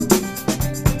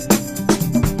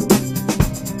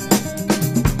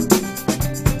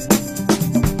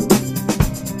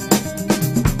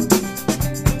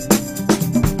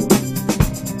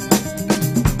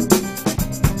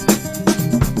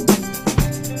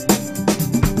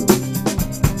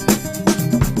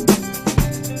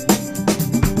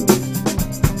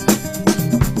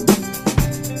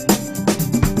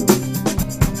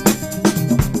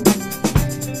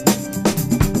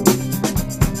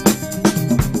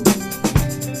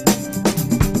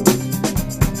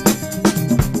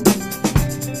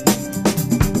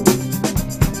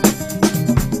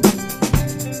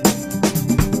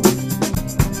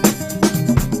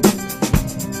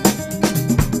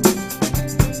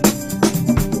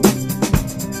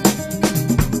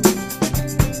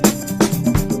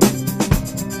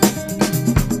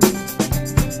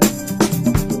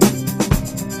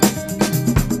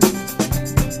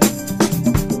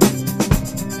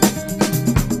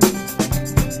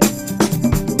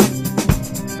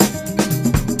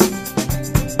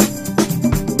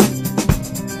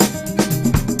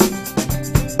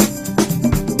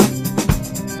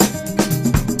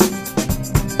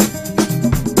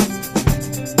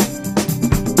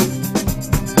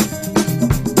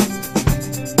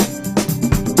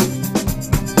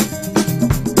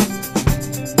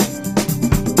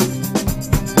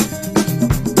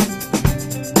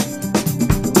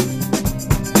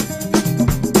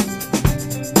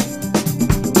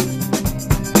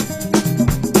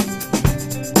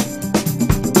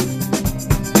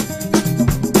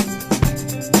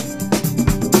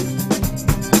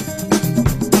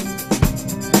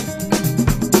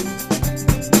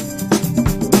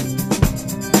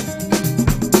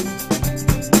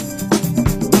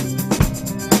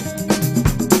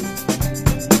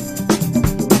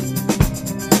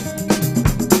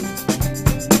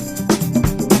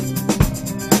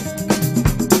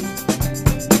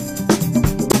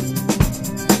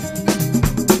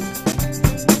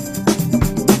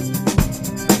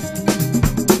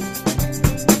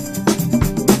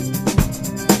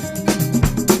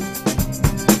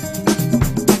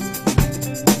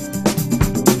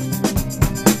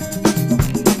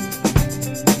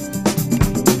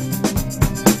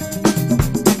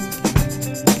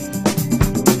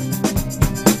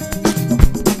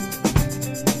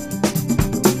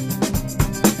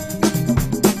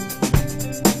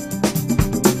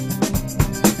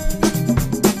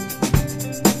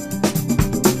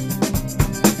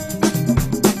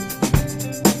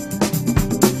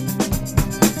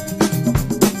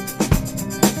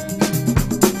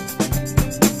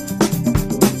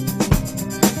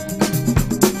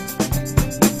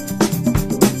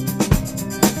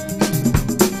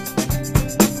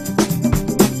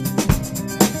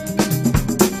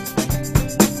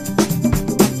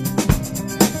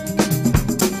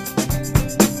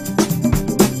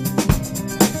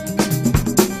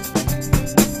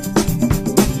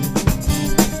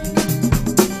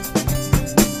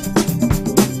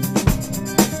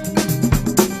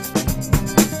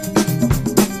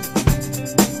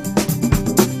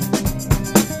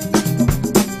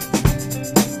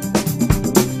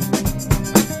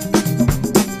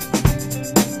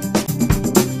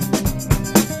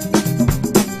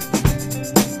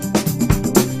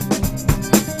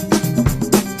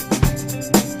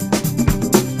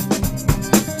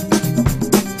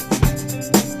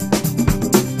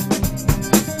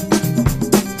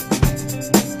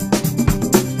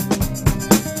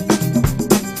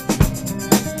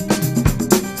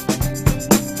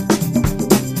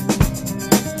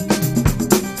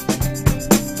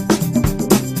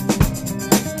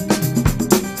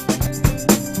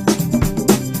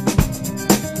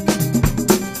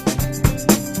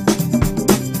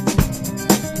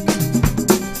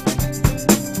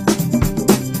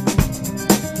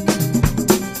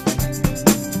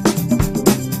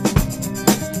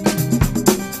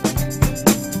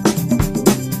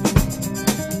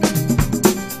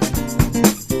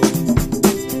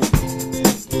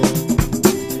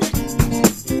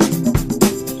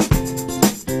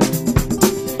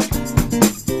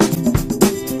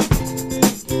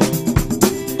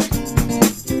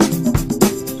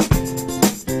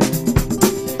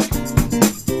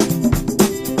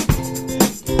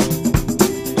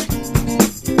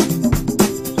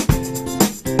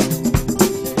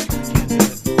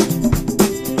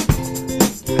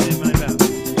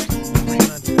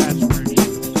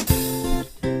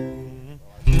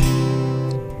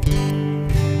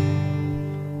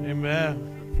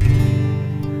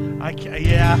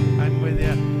Yeah, I'm with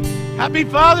you. Happy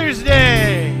Father's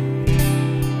Day!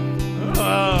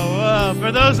 Oh,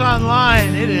 for those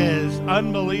online, it is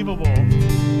unbelievable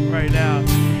right now.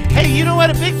 Hey, you know what?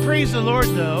 A big praise the Lord,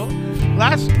 though.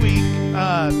 Last week,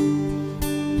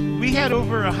 we had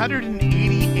over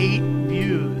 188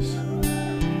 views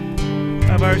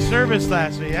of our service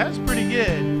last week. That was pretty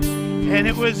good. And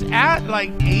it was at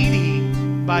like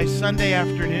 80 by Sunday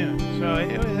afternoon. So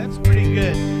that's pretty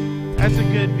good. That's a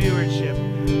good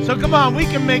viewership. So come on, we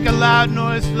can make a loud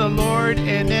noise to the Lord,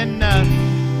 and then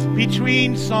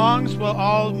between songs we'll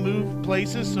all move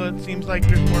places so it seems like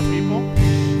there's more people.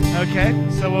 Okay,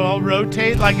 so we'll all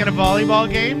rotate like in a volleyball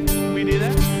game. Can we do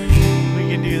that? We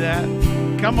can do that.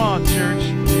 Come on, church.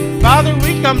 Father,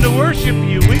 we come to worship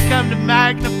you. We come to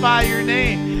magnify your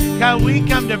name. God, we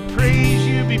come to praise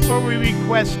you before we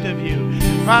request of you.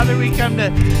 Father, we come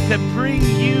to bring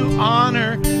you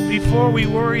honor before we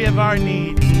worry of our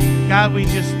needs. God, we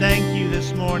just thank you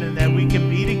this morning that we can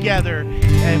be together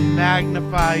and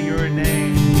magnify your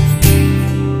name.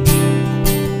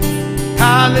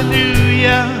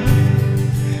 Hallelujah,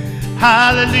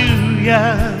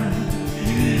 hallelujah,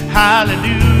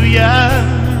 hallelujah.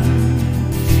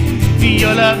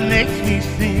 Your love makes me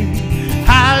sing.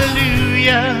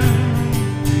 Hallelujah,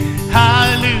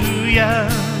 hallelujah,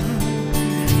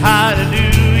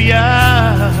 hallelujah.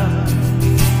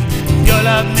 Your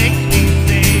love makes me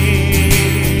sing.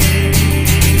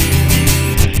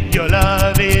 Your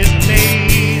love is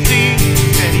amazing,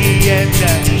 steady and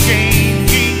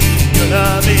unchanging. Your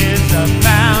love is a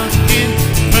mountain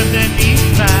underneath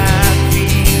my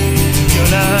feet. Your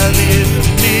love is a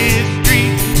mystery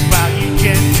while you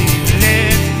gently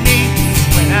lift me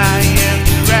when I am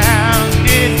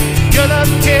surrounded. Your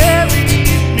love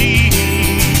carries me.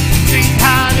 Sing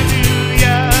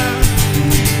hallelujah,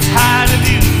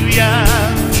 hallelujah.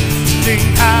 Sing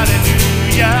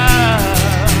hallelujah.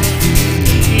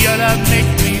 Your love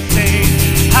makes me sing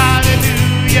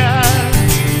hallelujah.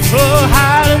 Oh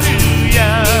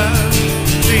hallelujah.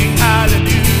 Sing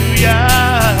hallelujah.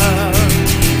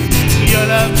 Your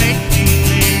love makes me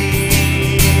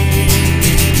sing.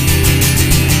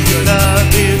 Your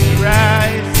love is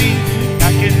rising.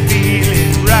 I can feel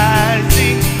it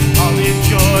rising. All this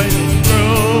joy is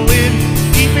growing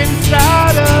deep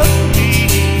inside of me.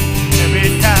 Every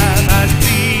time I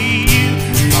see you,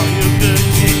 all your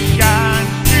goodness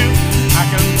shines through. I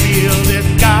can feel this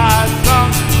God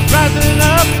song rising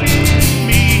up in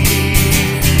me.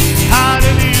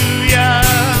 Hallelujah,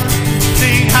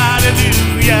 sing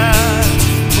hallelujah.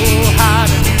 Oh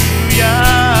hallelujah.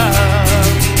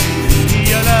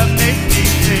 Your love makes me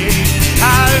sing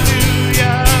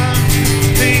hallelujah.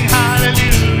 Sing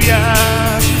hallelujah.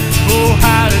 Oh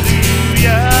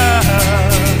hallelujah.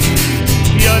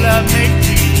 Your love makes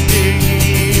me sing.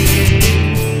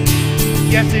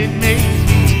 Yes, it makes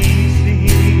me sing.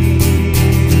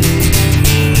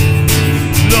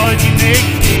 Lord, you make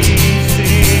me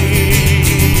sing.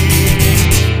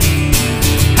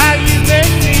 How you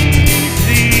make me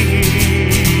sing.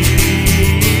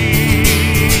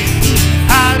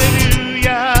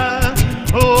 Hallelujah.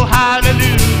 Oh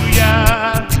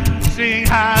hallelujah. Sing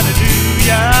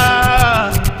hallelujah.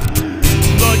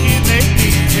 Lord, you make me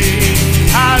sing.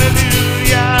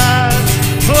 Hallelujah.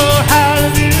 Oh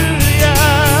hallelujah.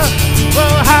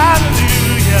 Oh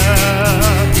hallelujah.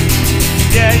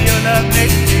 Yeah, your love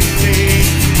makes me sing.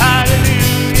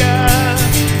 Hallelujah.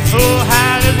 Oh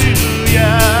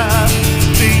hallelujah.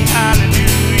 Sing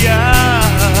hallelujah.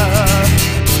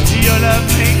 Your love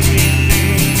makes me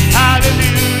sing.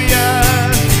 Hallelujah.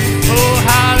 Oh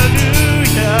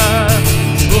hallelujah.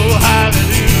 Oh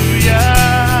hallelujah.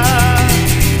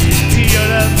 Your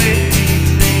love makes me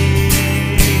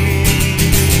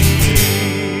sing.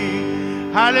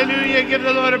 Hallelujah. Give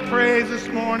the Lord a praise this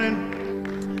morning.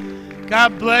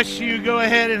 God bless you. Go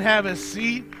ahead and have a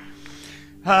seat.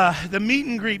 The meet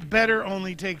and greet better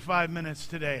only take 5 minutes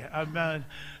today. I'm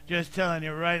just telling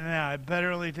you right now, it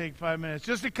better only take 5 minutes.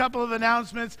 Just a couple of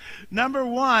announcements. Number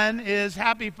one is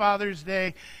Happy Father's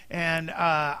Day. And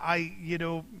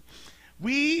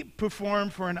we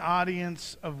perform for an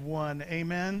audience of one.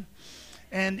 Amen.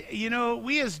 And,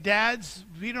 we as dads,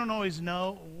 we don't always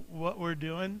know what we're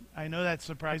doing. I know that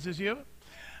surprises you.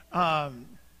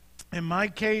 In my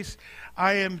case,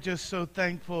 I am just so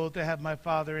thankful to have my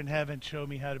Father in heaven show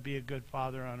me how to be a good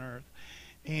father on earth.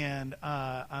 And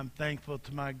I'm thankful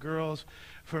to my girls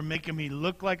for making me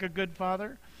look like a good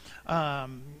father.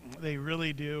 They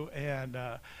really do. And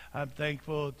I'm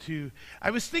thankful to...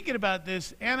 I was thinking about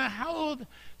this. Anna, how old...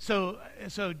 So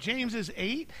James is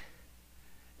 8,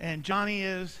 and Johnny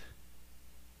is...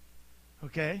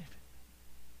 Okay.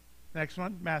 Next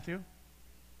one, Matthew.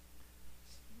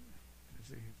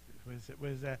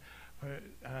 Was that?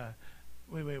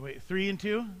 Wait. 3 and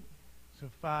 2, so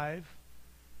 5.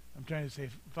 I'm trying to say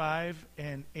 5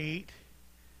 and 8.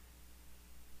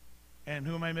 And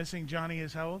who am I missing? Johnny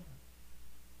is how old?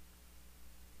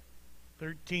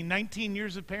 13, 19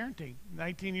 years of parenting,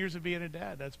 19 years of being a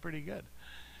dad. That's pretty good.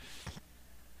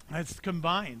 That's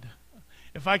combined.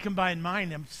 If I combine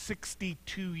mine, I'm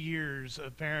 62 years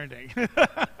of parenting.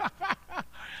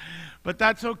 But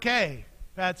that's okay.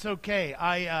 That's okay.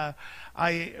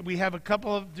 We have a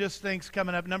couple of just things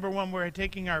coming up. Number one, we're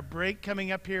taking our break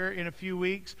coming up here in a few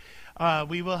weeks.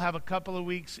 We will have a couple of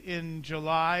weeks in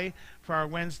July for our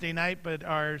Wednesday night, but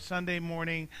our Sunday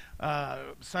morning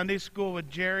Sunday school with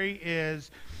Jerry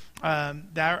is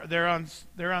they're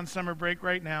on summer break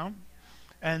right now,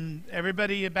 and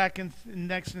everybody back in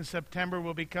September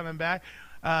will be coming back.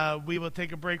 We will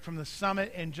take a break from the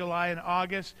summit in July and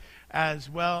August, as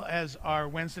well as our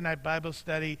Wednesday night Bible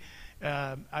study.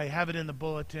 I have it in the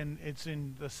bulletin. It's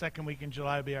in the second week in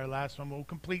July will be our last one. We'll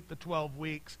complete the 12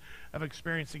 weeks of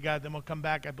experiencing God. Then we'll come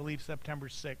back, I believe, September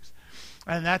 6th.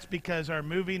 And that's because our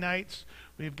movie nights,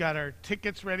 we've got our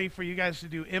tickets ready for you guys to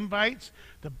do invites.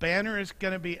 The banner is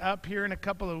going to be up here in a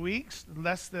couple of weeks,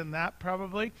 less than that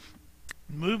probably.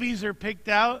 Movies are picked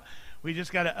out. We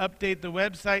just got to update the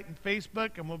website and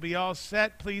Facebook, and we'll be all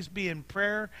set. Please be in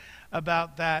prayer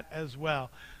about that as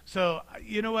well. So,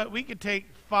 you know what? We could take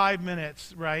 5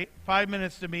 minutes, right? 5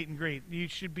 minutes to meet and greet. You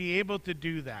should be able to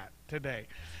do that today.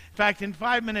 In fact, in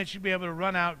 5 minutes, you'll be able to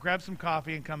run out, grab some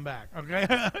coffee, and come back, okay?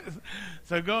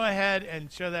 So go ahead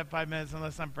and show that 5 minutes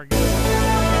unless I'm forgetting. Please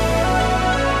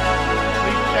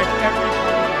check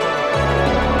every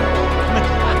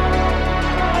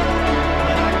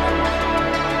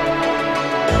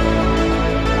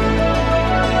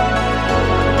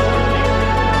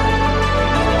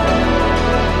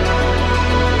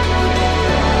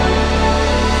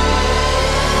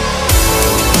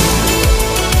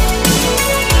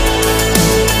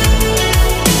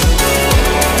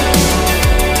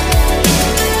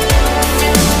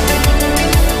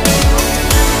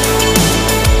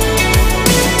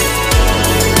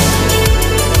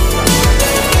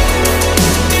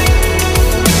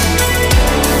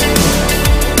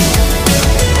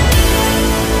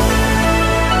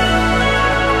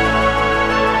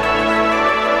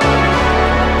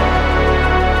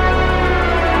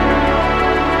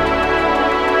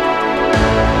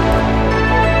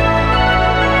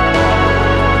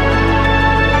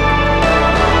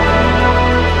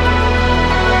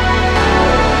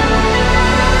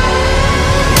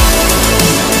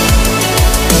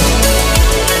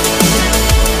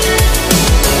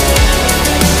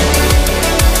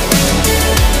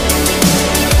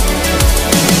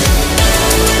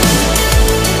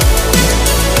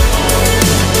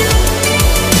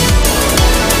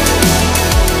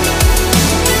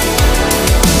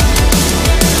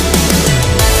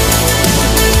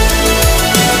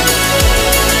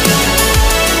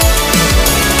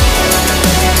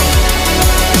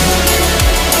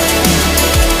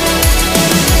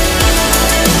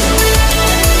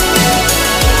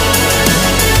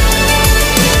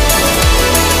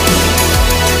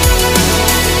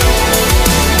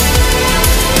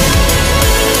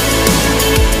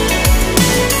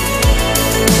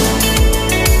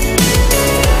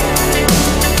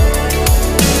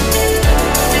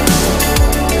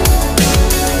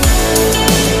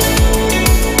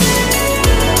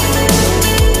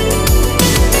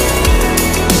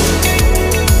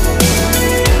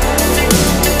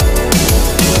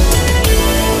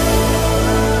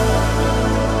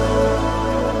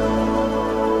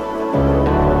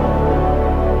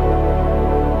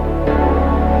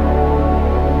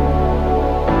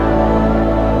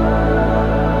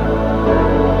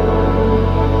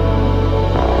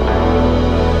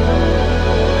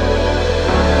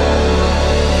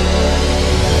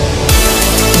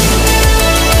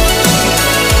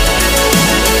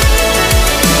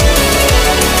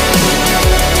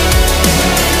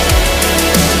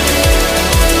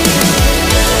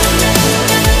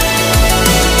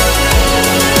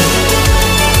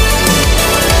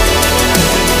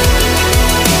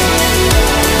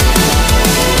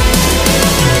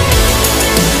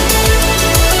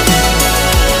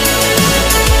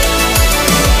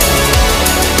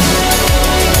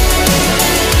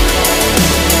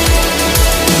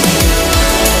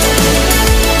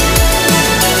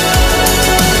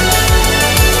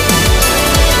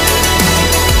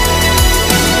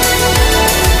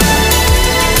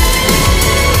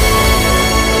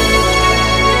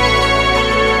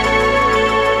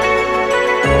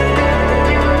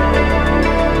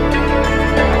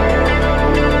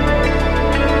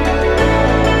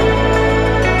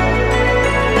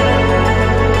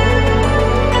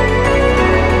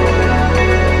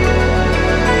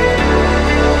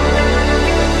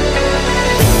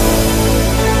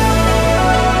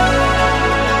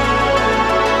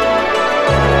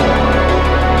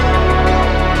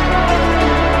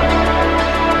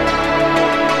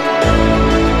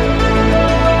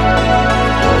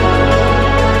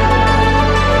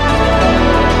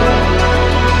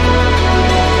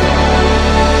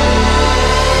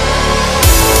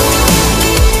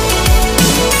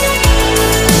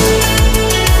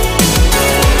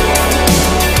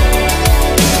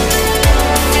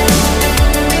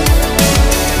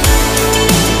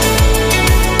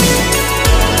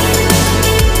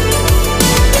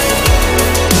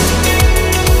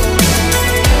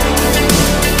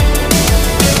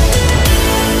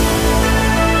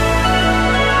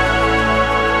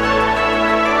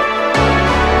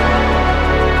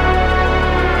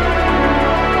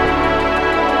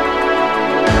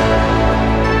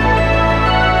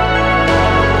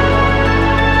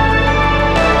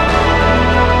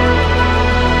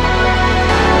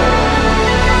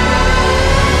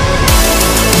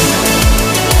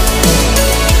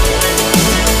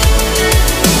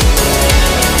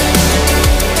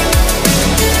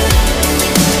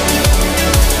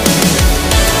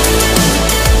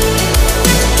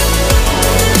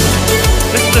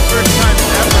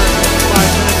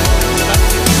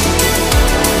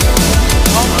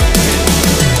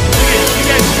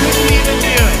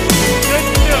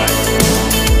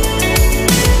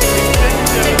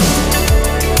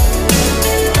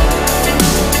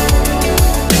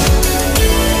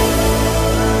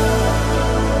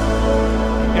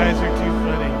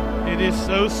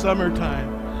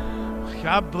summertime.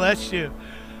 God bless you.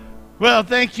 Well,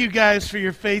 thank you guys for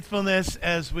your faithfulness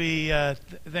as we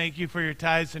thank you for your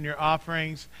tithes and your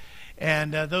offerings.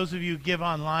 And those of you who give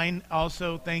online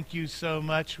also, thank you so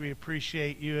much. We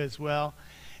appreciate you as well.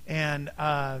 And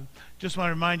just want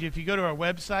to remind you, if you go to our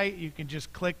website, you can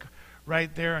just click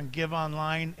right there on Give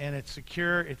Online, and it's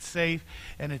secure, it's safe,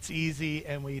 and it's easy,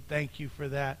 and we thank you for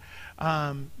that.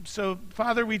 So,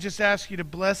 Father, we just ask you to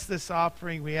bless this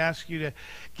offering. We ask you to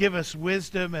give us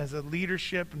wisdom as a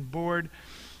leadership and board,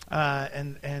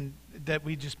 and that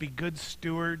we just be good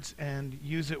stewards and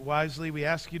use it wisely. We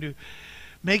ask you to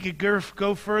make it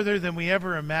go further than we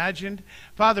ever imagined.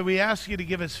 Father, we ask you to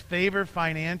give us favor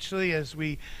financially as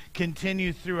we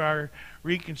continue through our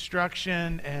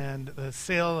reconstruction and the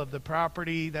sale of the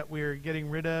property that we're getting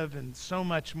rid of and so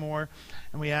much more.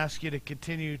 And we ask you to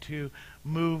continue to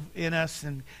move in us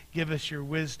and give us your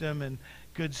wisdom and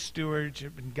good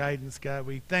stewardship and guidance, God.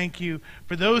 We thank you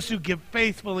for those who give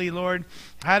faithfully, Lord,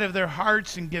 out of their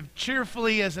hearts and give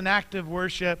cheerfully as an act of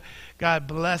worship. God,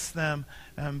 bless them.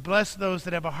 Bless those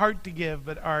that have a heart to give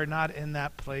but are not in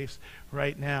that place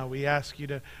right now. We ask you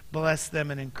to bless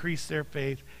them and increase their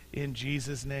faith in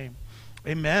Jesus' name.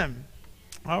 Amen.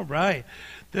 All right.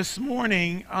 This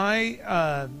morning,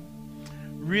 I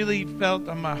really felt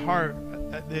on my heart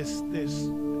this.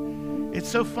 It's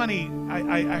so funny.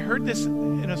 I heard this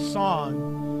in a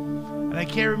song, and I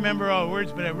can't remember all the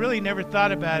words, but I really never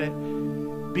thought about it.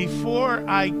 Before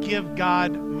I give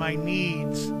God my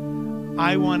needs,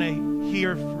 I want to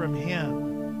hear from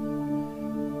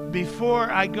Him.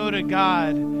 Before I go to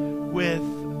God with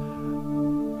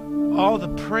all the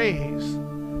praise,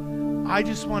 I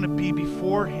just want to be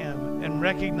before Him and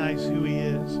recognize who He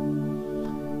is.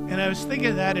 And I was thinking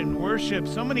of that in worship.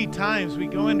 So many times we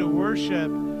go into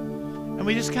worship and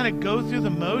we just kind of go through the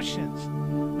motions.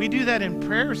 We do that in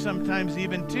prayer sometimes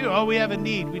even too. Oh, we have a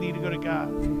need. We need to go to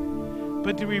God.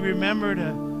 But do we remember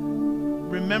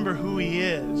who He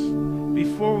is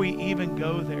before we even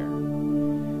go there?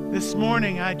 This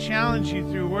morning, I challenge you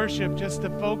through worship just to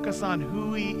focus on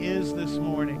who He is this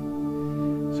morning.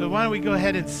 So why don't we go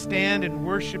ahead and stand and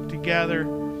worship together,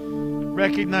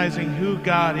 recognizing who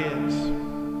God is.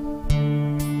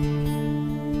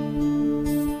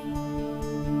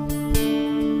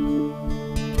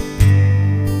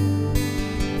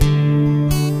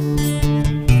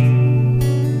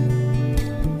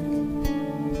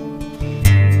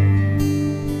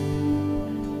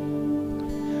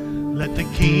 Let the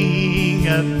King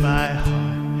of my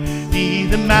heart be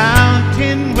the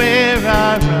mountain where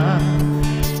I run,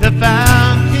 the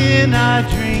fountain I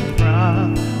drink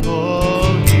from.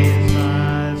 Oh, He's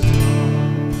my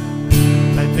song.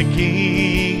 Let the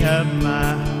King of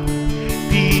my heart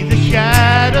be the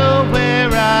shadow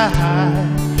where I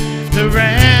hide, the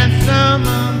ransom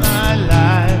of my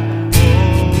life.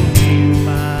 Oh, He's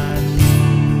my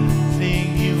song.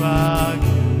 Sing, you are good.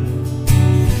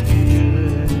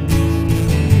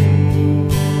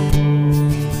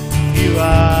 You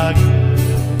are good.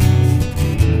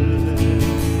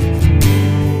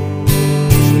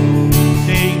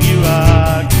 Sing, you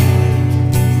are good.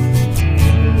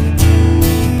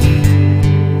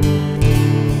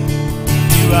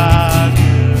 You are good.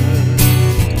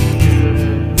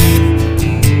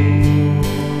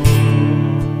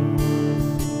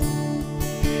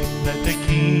 Let the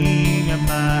King of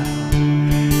my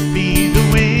heart be the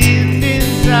wind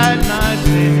inside my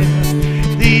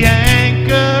sail, the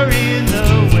anchor in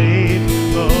the wave.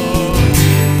 Oh,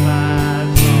 hear my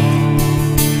song.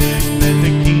 Let the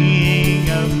King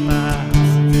of my heart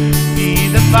be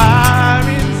the fire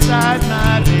inside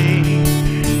my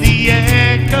veins, the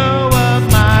echo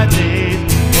of my days.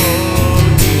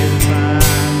 Oh, hear my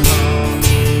song.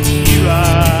 You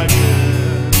are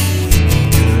good,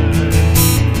 good.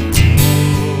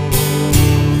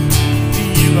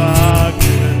 Oh, you are good.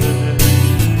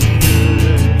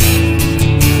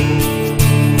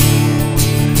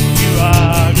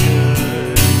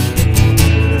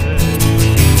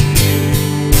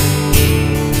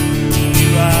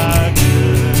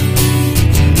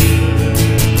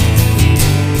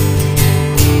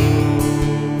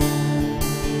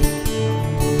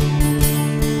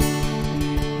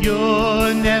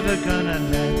 You're never gonna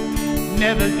let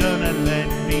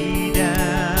me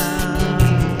down.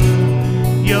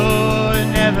 You're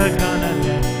never gonna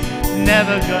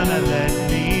let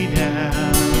me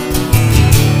down.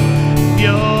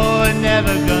 You're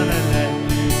never gonna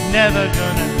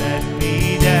let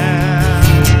me down.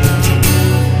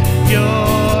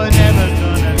 You're never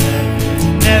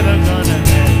gonna let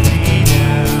me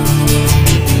down.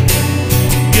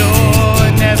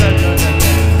 You're never gonna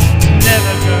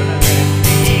let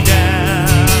me down.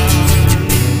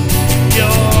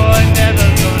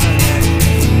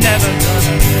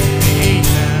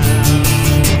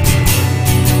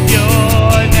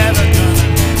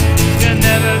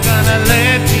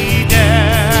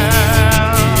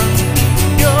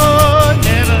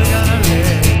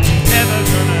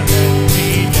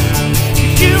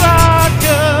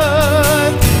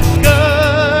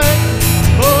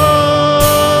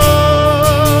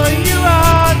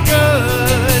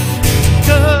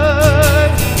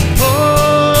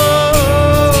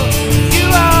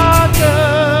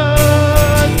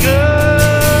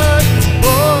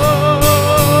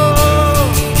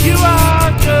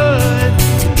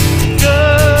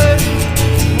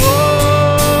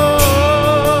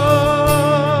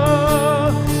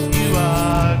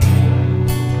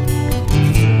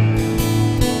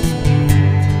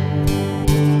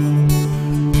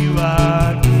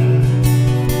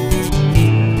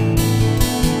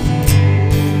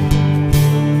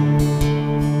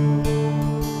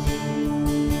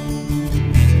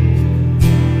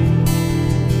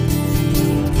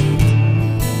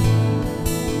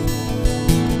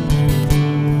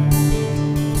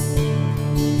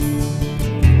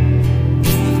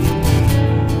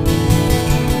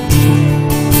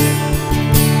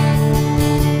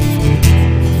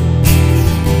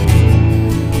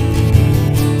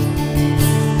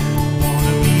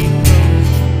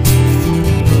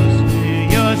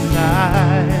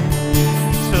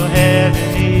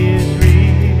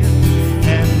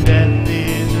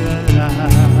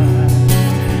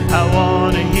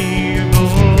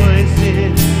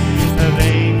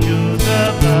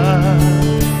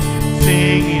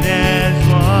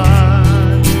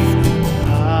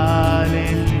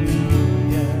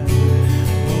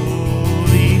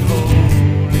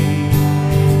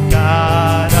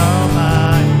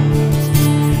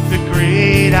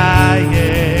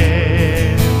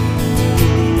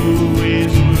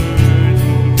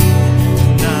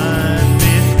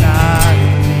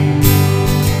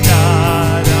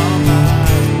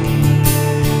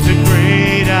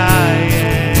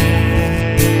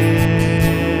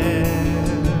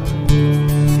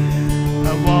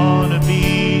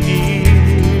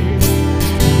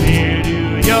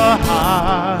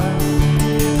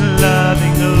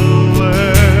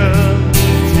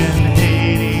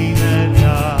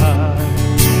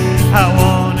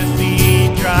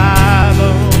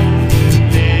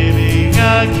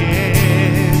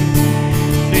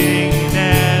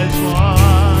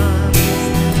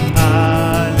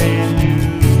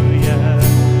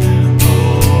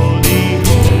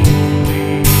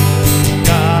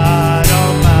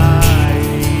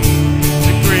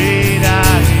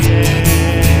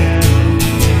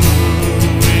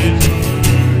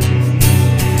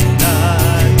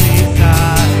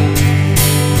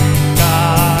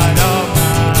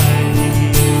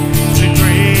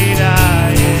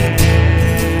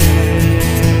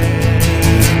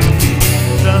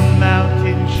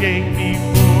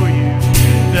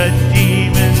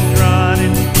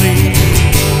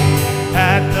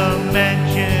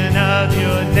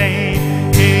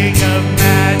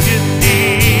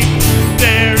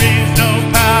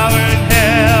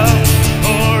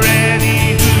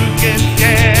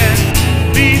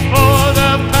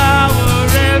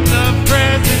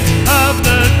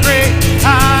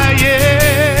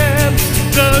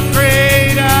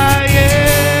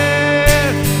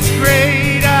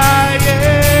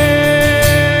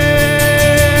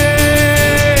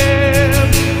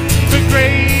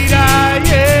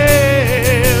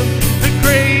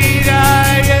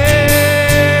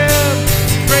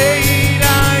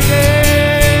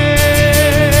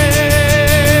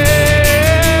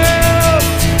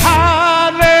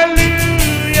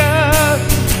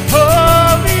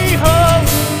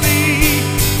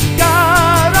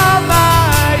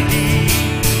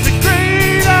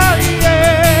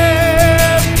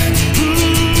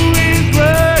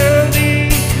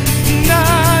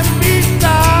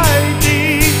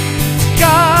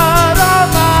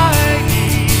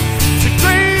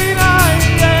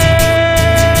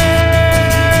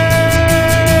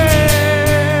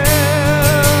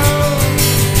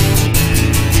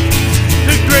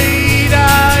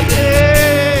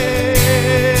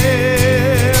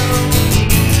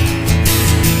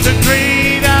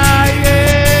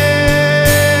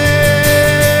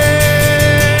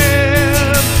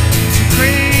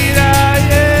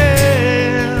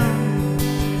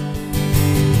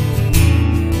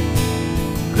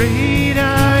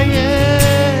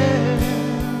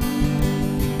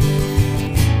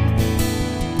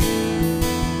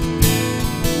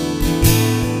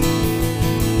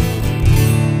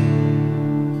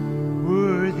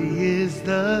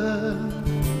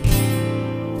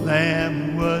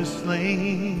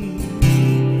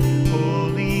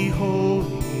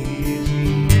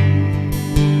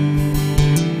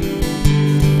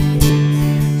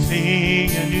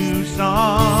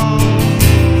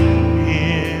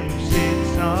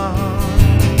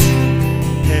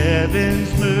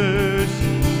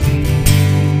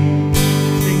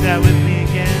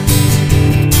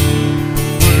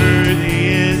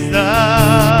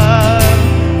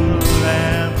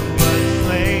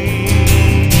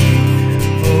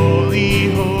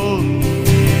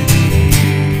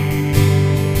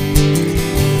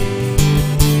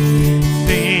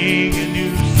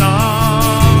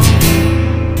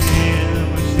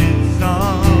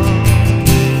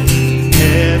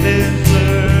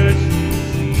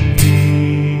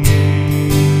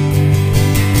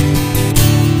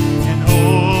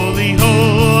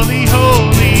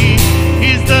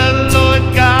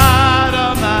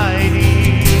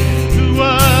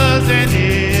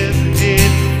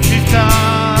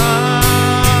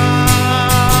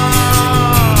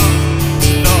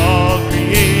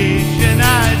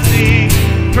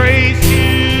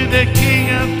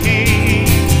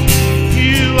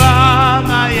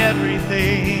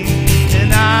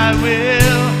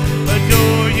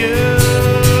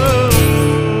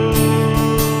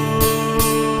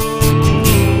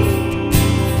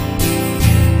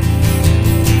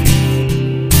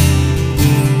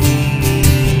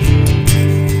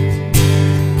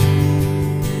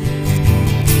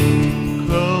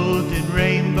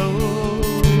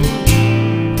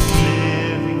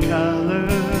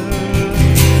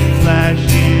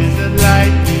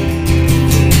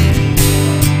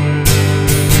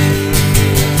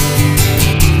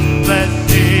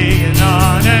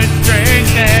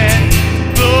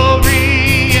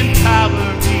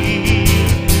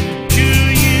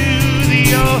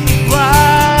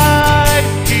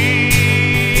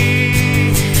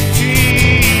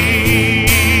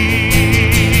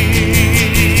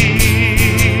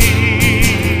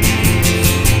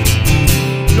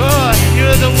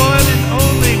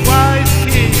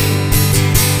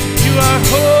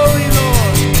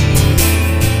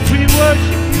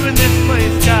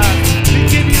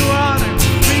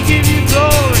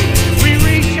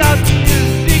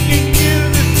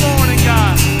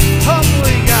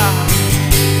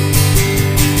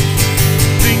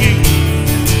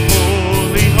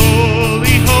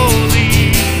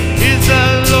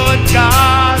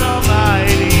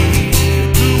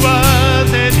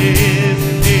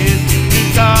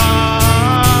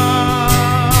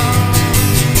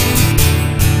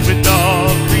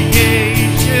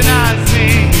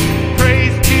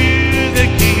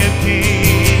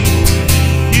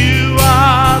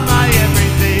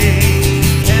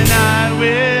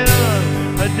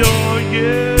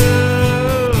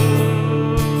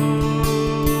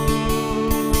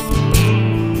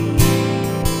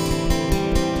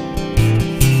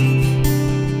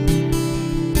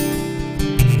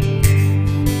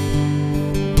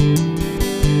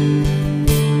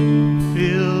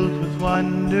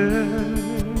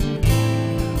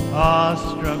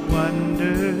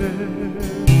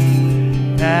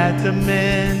 at the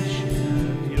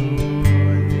mention of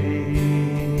your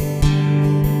name.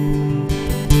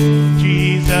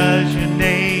 Jesus, your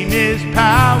name is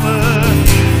power,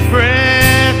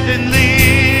 breath and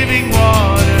living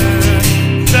water,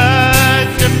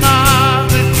 such a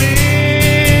marvelous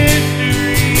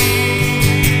mystery.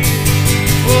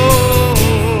 Oh,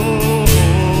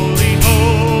 holy,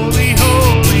 holy,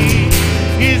 holy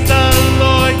is the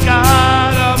Lord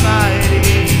God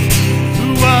Almighty,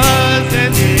 who was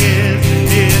and is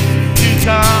to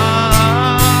come.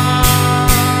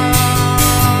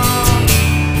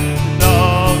 With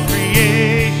all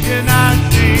creation I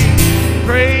sing,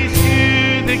 praise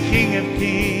to the King of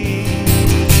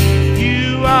Kings.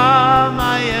 You are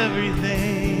my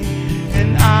everything,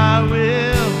 and I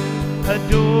will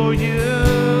adore you.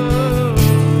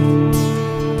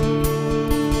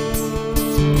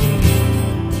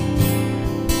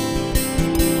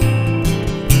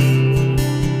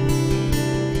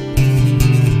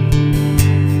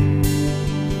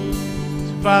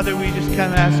 Father, we just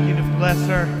kind of ask you to bless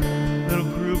our little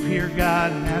group here,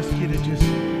 God, and ask you to just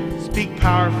speak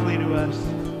powerfully to us.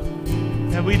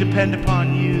 That we depend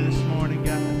upon you this morning,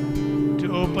 God,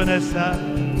 to open us up,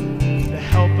 to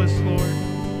help us, Lord,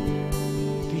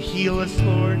 to heal us,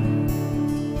 Lord,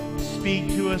 to speak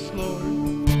to us, Lord.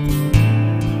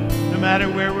 No matter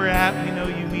where we're at, we know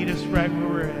you meet us right where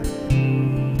we're at.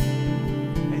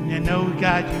 And I know,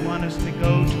 God, you want us to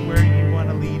go to where you want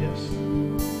to lead us.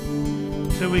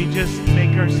 So we just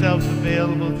make ourselves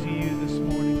available to you this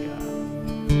morning, God.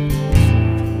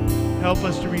 Help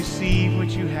us to receive what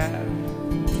you have.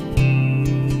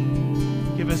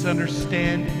 Give us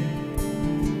understanding.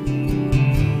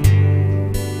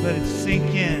 Let it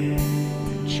sink in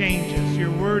and change us. Your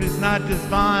word is not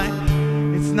designed,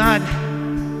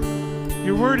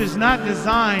 your word is not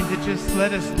designed to just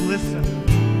let us listen.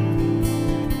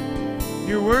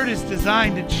 Your word is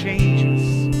designed to change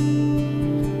us,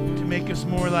 make us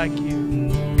more like you.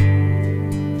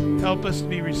 Help us to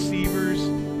be receivers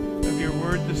of your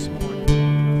word this morning.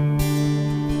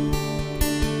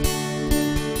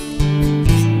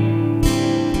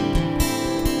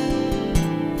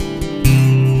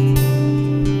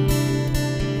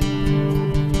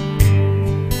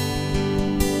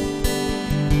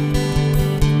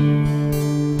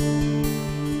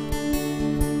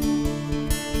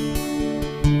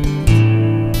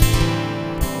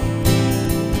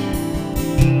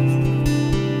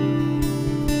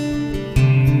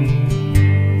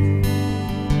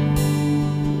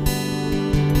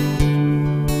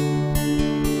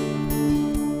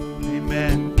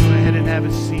 Have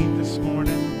a seat this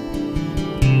morning.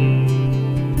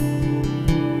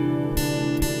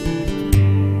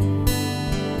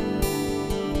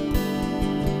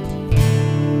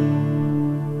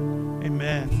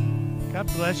 Amen. God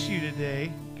bless you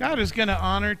today. God is going to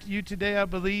honor you today, I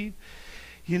believe.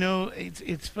 You know,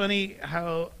 it's funny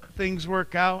how things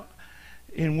work out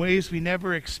in ways we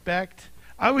never expect.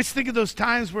 I always think of those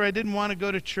times where I didn't want to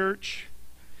go to church,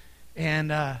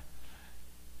 and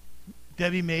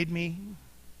Debbie made me.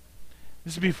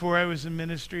 This is before I was in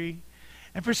ministry.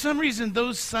 And for some reason,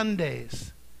 those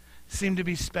Sundays seemed to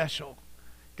be special.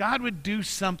 God would do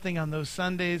something on those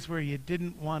Sundays where you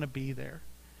didn't want to be there,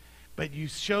 but you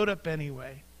showed up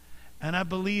anyway. And I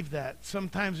believe that.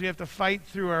 Sometimes we have to fight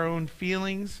through our own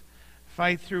feelings,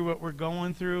 fight through what we're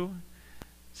going through,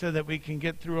 so that we can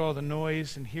get through all the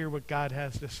noise and hear what God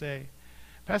has to say.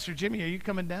 Pastor Jimmy, are you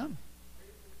coming down?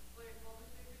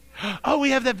 Oh,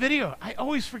 we have that video. I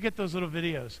always forget those little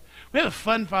videos. We have a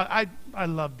fun, I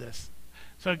love this.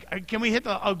 So can we hit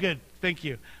the, oh good, thank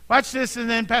you. Watch this and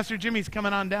then Pastor Jimmy's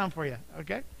coming on down for you,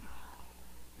 okay?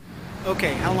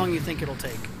 Okay, how long do you think it'll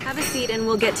take? Have a seat and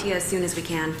we'll get to you as soon as we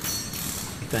can.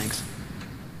 Thanks.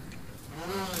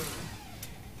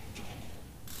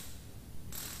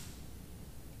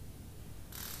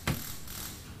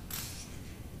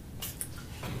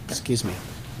 Excuse me.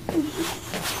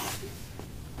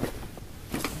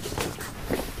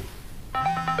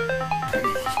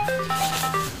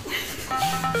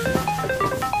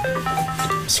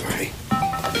 Sorry.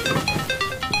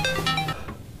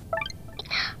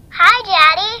 Hi,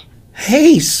 Daddy.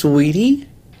 Hey, sweetie.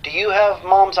 Do you have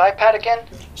Mom's iPad again?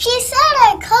 She said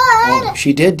I could. Oh,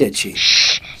 she did she?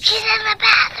 Shh, she's in the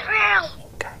bathroom.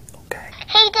 Okay.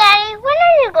 Hey, Daddy, when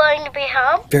are you going to be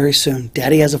home? Very soon.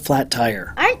 Daddy has a flat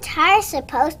tire. Aren't tires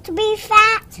supposed to be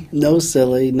fat? No,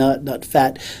 silly, not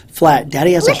fat. Flat.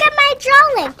 Daddy has Look at my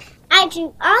drawing. I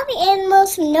drew all the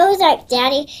animals from Noah's Ark,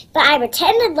 Daddy, but I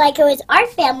pretended like it was our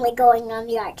family going on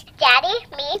the ark. Daddy,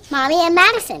 me, Mommy, and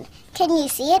Madison. Can you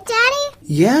see it, Daddy?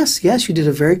 Yes, you did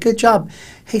a very good job.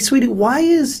 Hey, sweetie, why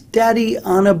is Daddy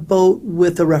on a boat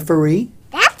with a referee?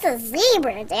 That's a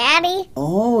zebra, Daddy.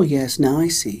 Oh, yes, now I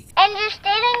see. And you're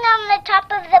standing on the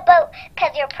top of the boat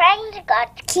because you're praying to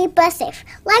God to keep us safe,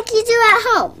 like you do at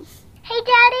home. Hey,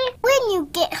 Daddy, when you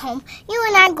get home, you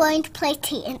and I are going to play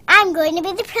tea, and I'm going to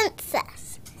be the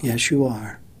princess. Yes, you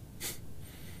are.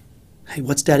 Hey,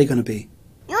 what's Daddy going to be?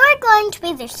 You're going to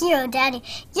be the hero, Daddy.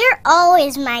 You're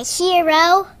always my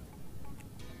hero.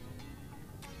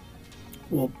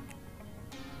 Well,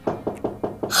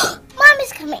 Mom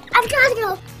is coming. I've got to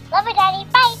go. Love you, Daddy.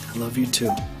 Bye. I love you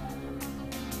too.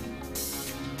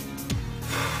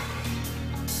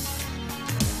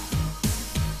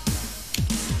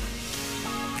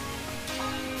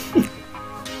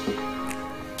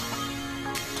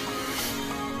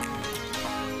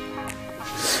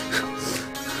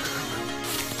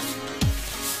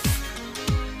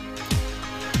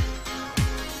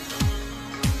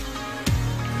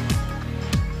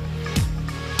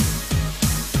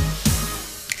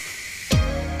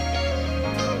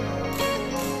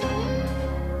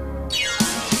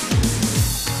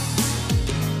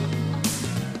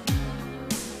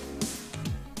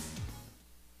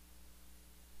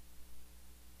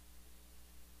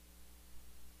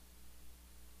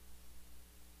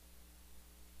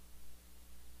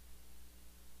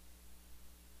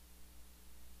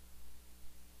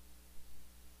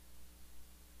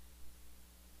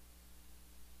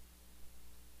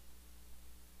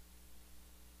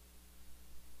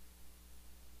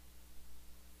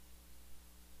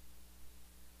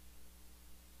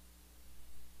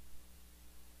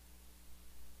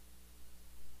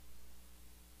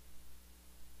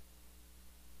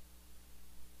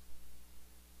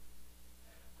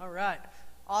 All right,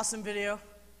 awesome video.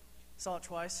 Saw it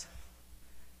twice.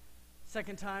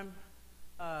 Second time,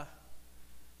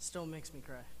 still makes me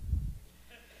cry.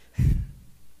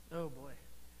 Oh boy,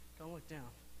 don't look down.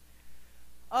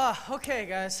 Okay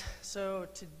guys, so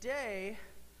today,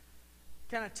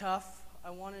 kind of tough.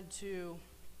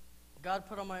 God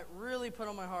really put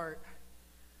on my heart,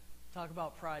 talk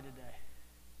about pride today.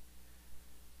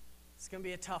 It's going to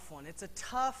be a tough one. It's a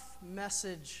tough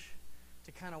message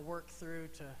to kind of work through.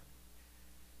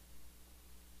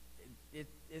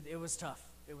 It was tough.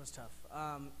 It was tough.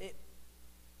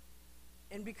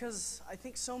 And because I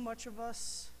think so much of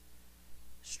us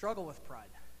struggle with pride.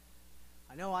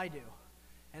 I know I do.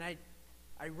 And I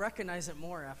recognize it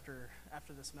more after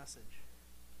this message.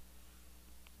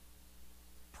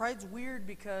 Pride's weird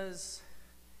because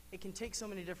it can take so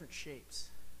many different shapes.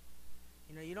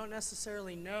 You know, you don't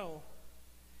necessarily know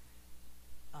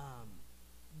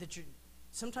that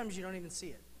sometimes you don't even see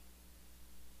it.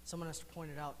 Someone has to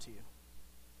point it out to you.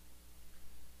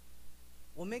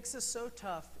 What makes this so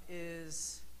tough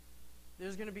is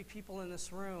there's going to be people in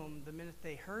this room, the minute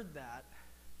they heard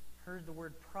the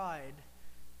word pride,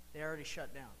 they already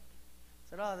shut down.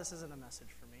 Said, oh, this isn't a message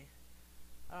for me.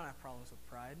 I don't have problems with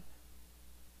pride.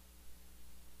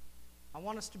 I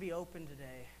want us to be open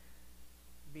today.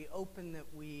 Be open that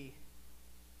we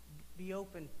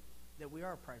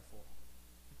are prideful.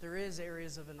 There is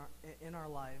areas in our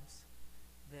lives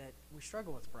that we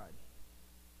struggle with pride.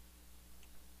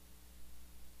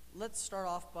 Let's start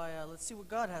off by, let's see what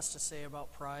God has to say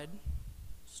about pride.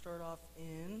 Start off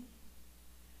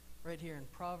right here in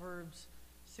Proverbs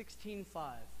 16:5.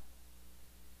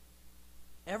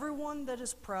 Everyone that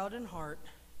is proud in heart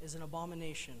is an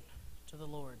abomination to the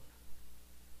Lord.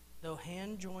 Though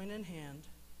hand join in hand,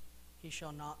 he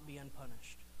shall not be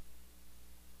unpunished.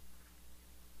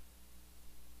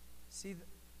 See,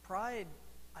 pride,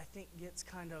 I think, gets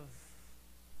kind of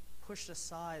pushed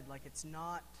aside like it's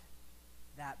not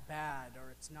that bad or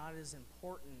it's not as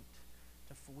important.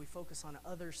 We focus on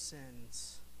other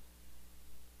sins.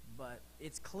 But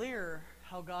it's clear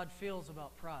how God feels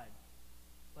about pride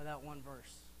by that one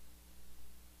verse.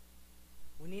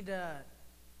 We need to,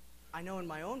 I know in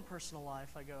my own personal life,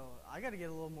 I got to get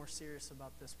a little more serious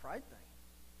about this pride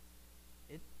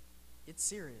thing. It's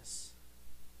serious.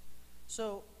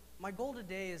 So my goal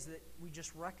today is that we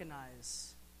just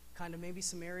recognize kind of maybe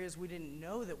some areas we didn't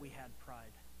know that we had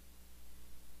pride.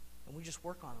 And we just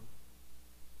work on them.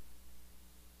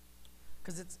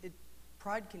 Because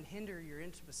pride can hinder your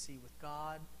intimacy with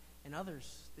God and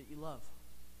others that you love.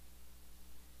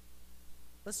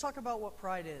 Let's talk about what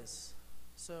pride is.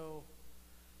 So,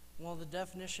 the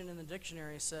definition in the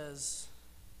dictionary says,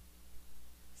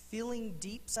 feeling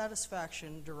deep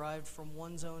satisfaction derived from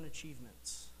one's own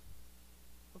achievements.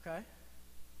 Okay.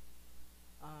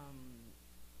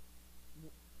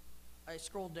 I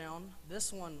scrolled down.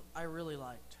 This one I really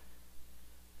liked.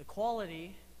 The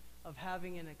quality of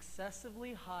having an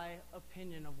excessively high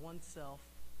opinion of oneself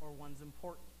or one's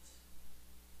importance.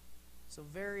 So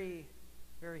very,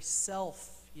 very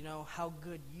self, how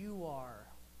good you are,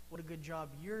 what a good job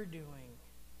you're doing.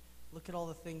 Look at all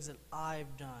the things that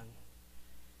I've done.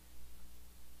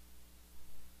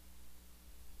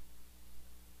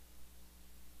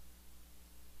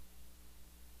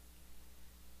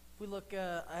 If we look,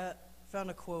 I found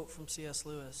a quote from C.S.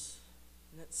 Lewis,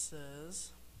 and it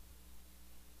says,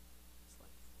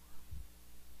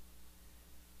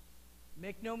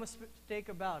 "Make no mistake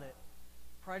about it,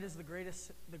 pride is the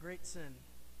great sin.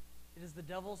 It is the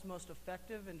devil's most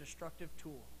effective and destructive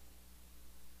tool.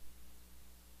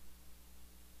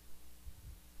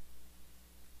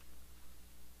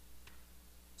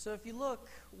 So if you look,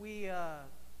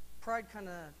 pride kind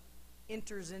of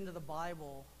enters into the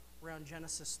Bible around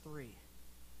Genesis 3.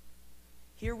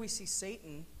 Here we see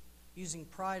Satan using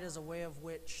pride as a way of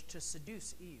which to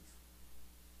seduce Eve.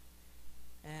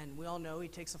 And we all know he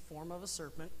takes the form of a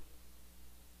serpent.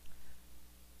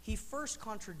 He first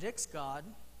contradicts God,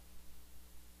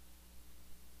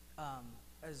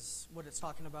 as what it's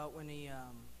talking about when he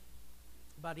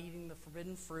about eating the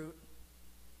forbidden fruit,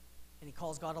 and he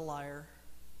calls God a liar.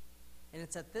 And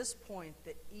it's at this point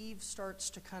that Eve starts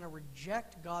to kind of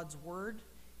reject God's word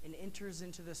and enters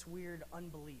into this weird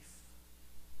unbelief.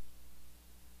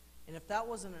 And if that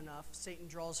wasn't enough, Satan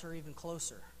draws her even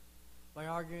closer by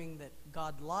arguing that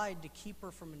God lied to keep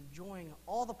her from enjoying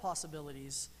all the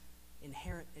possibilities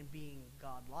inherent in being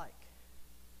God-like.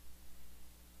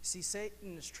 See,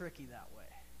 Satan is tricky that way.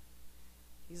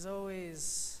 He's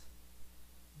always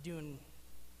doing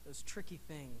those tricky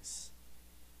things.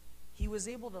 He was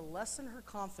able to lessen her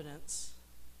confidence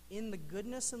in the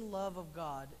goodness and love of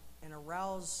God and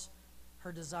arouse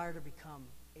her desire to become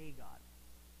a God.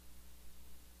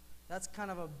 That's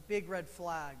kind of a big red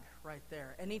flag right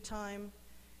there. Anytime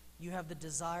you have the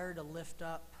desire to lift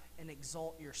up and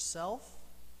exalt yourself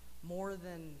more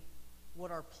than what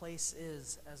our place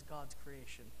is as God's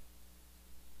creation.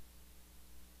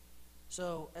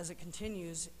 So, as it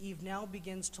continues, Eve now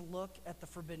begins to look at the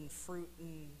forbidden fruit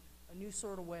in a new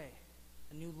sort of way,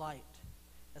 a new light,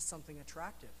 as something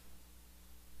attractive.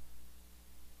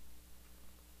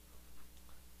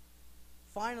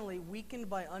 Finally, weakened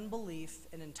by unbelief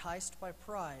and enticed by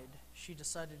pride, she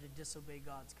decided to disobey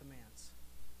God's commands.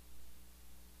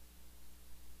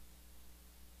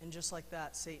 And just like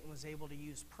that, Satan was able to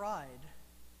use pride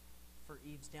for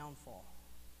Eve's downfall.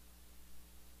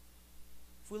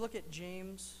 If we look at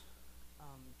James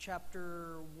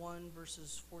chapter 1,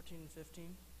 verses 14 and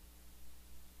 15,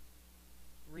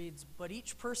 reads, "But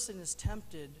each person is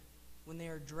tempted when they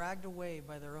are dragged away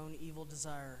by their own evil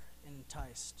desire and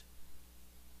enticed.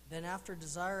 Then after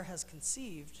desire has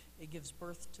conceived, it gives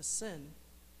birth to sin,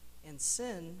 and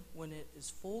sin, when it is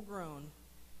full grown,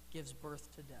 gives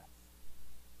birth to death."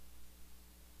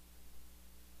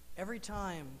 Every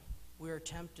time we are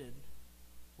tempted,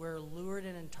 we're lured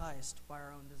and enticed by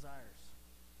our own desires.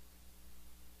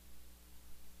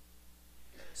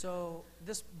 So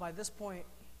by this point,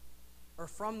 or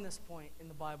from this point in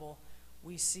the Bible,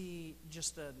 we see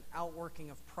just an outworking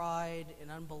of pride and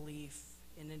unbelief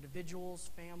in individuals,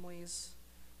 families,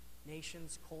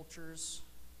 nations, cultures.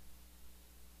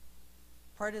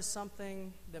 Pride is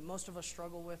something that most of us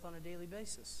struggle with on a daily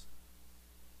basis.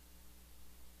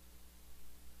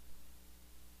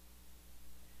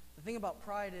 The thing about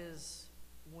pride is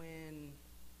when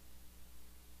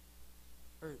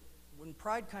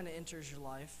pride kind of enters your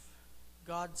life,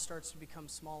 God starts to become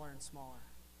smaller and smaller.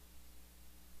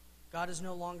 God is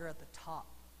no longer at the top.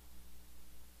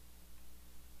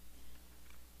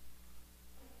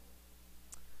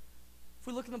 If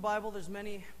we look in the Bible, there's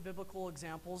many biblical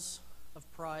examples of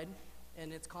pride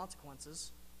and its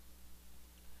consequences.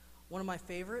 One of my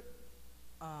favorite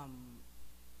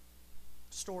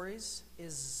stories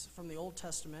is from the Old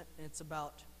Testament, and it's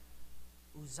about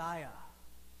Uzziah.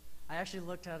 I actually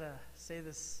looked how to say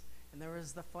this, and there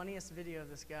was the funniest video of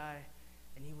this guy,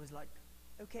 and he was like,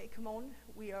 "Okay, come on,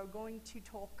 we are going to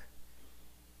talk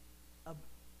I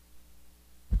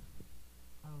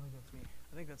don't think that's me.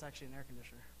 I think that's actually an air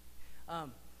conditioner.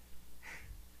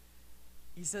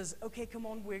 He says, "Okay, come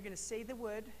on, we're going to say the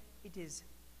word. It is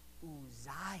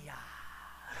Uzziah."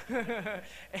 And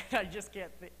I just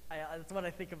can't think. That's what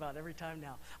I think about every time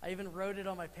now. I even wrote it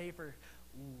on my paper.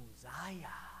 Uzziah.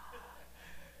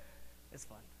 It's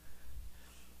fun.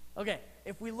 Okay,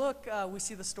 if we look, we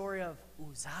see the story of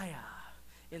Uzziah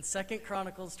in 2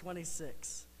 Chronicles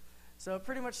 26. So it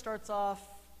pretty much starts off.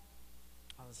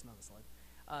 Oh, that's another slide.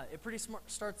 It pretty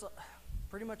much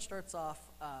starts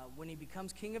off when he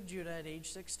becomes king of Judah at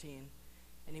age 16,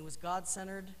 and he was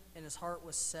God-centered, and his heart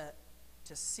was set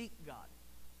to seek God.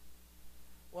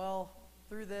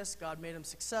 this. God made him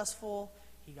successful.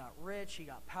 He got rich. He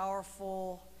got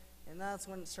powerful. And that's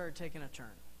when it started taking a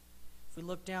turn. If we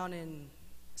look down in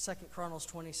 2 Chronicles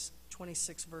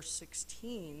 26, verse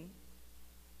 16,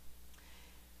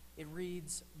 it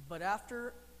reads, "But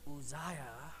after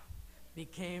Uzziah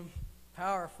became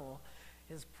powerful,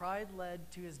 his pride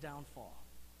led to his downfall.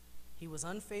 He was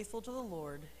unfaithful to the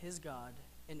Lord, his God,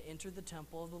 and entered the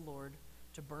temple of the Lord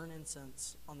to burn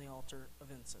incense on the altar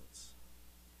of incense."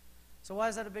 So why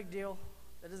is that a big deal?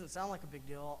 That doesn't sound like a big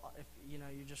deal if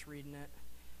you're just reading it.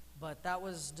 But that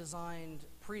was designed,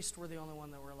 priests were the only one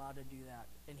that were allowed to do that.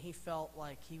 And he felt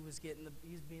like he was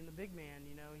being the big man,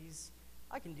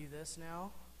 I can do this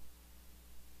now.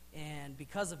 And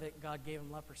because of it, God gave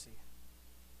him leprosy.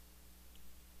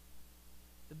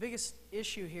 The biggest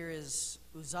issue here is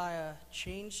Uzziah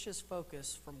changed his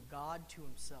focus from God to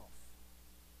himself.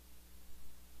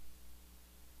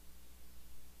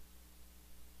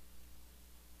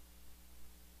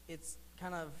 It's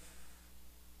kind of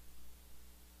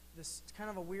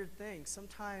a weird thing.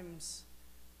 Sometimes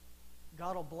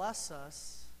God will bless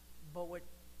us, but what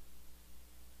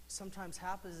sometimes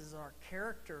happens is our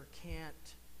character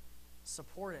can't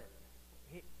support it.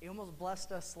 He almost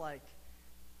blessed us like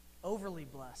overly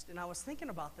blessed. And I was thinking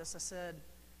about this. I said,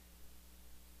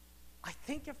 I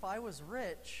think if I was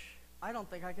rich, I don't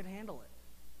think I could handle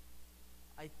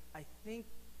it.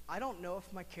 I don't know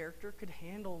if my character could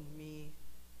handle me.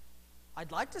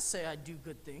 I'd like to say I do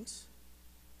good things,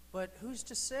 but who's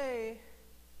to say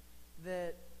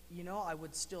that, I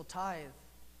would still tithe?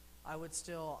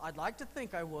 I'd like to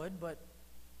think I would, but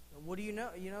what do you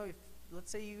know? If, let's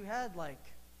say you had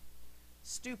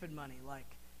stupid money,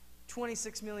 like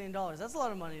 $26 million. That's a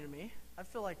lot of money to me. I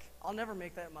feel like I'll never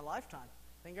make that in my lifetime.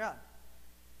 Thank God.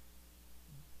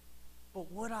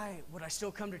 But would I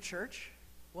still come to church?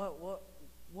 What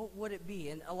would it be?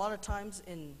 And a lot of times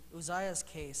in Uzziah's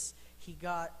case, he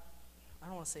got, I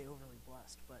don't want to say overly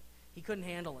blessed, but he couldn't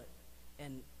handle it.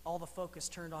 And all the focus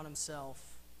turned on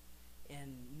himself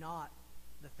and not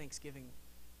the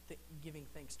giving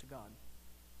thanks to God.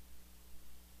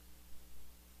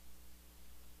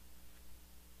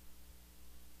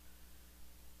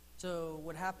 So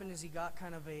what happened is he got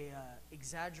kind of a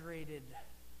exaggerated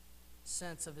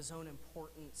sense of his own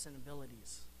importance and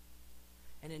abilities.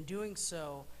 And in doing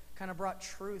so, kind of brought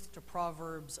truth to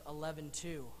Proverbs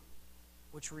 11:2,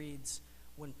 which reads,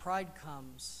 "When pride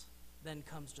comes, then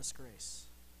comes disgrace."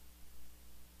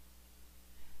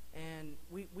 And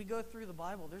we go through the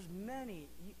Bible. There's many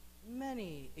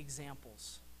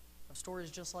examples of stories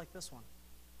just like this one.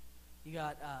 You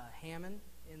got Haman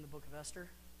in the book of Esther,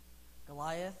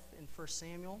 Goliath in 1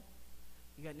 Samuel.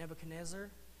 You got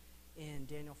Nebuchadnezzar in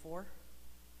Daniel 4.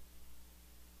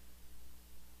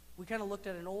 We kind of looked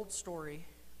at an old story,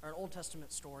 or an Old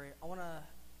Testament story. I want to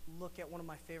look at one of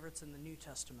my favorites in the New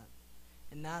Testament,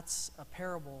 and that's a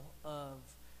parable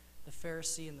of the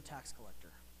Pharisee and the tax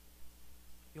collector.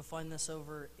 You'll find this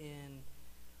over in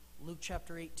Luke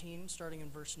chapter 18, starting in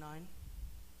verse 9.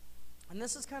 And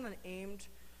this is kind of aimed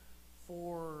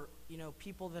for,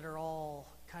 people that are all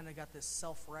kind of got this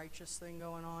self-righteous thing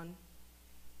going on,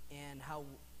 and how,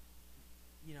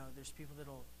 there's people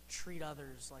that'll treat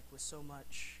others like with so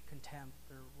much contempt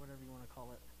or whatever you want to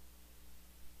call it.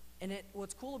 And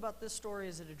what's cool about this story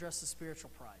is it addresses spiritual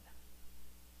pride,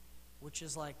 which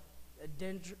is like a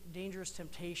dangerous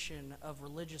temptation of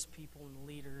religious people and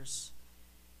leaders.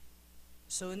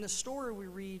 So in the story we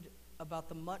read about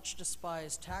the much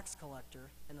despised tax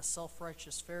collector and the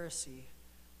self-righteous Pharisee.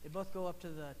 They both go up to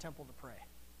the temple to pray.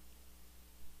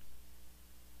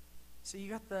 So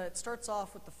it starts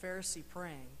off with the Pharisee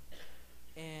praying,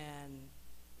 and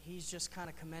he's just kind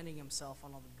of commending himself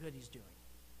on all the good he's doing.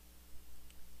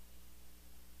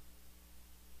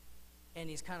 And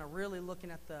he's kind of really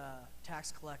looking at the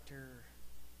tax collector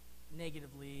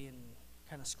negatively and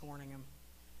kind of scorning him.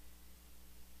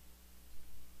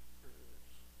 There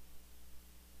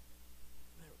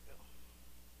we go.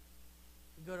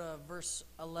 You go to verse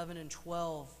 11 and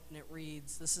 12, and it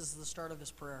reads, this is the start of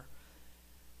his prayer.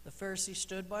 The Pharisee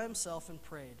stood by himself and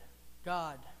prayed,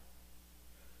 "God,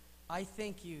 I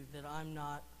thank you that I'm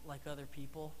not like other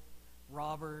people,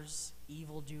 robbers,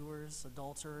 evildoers,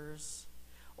 adulterers,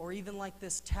 or even like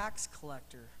this tax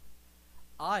collector.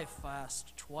 I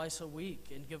fast twice a week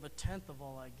and give 1/10 of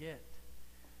all I get."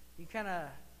 You kind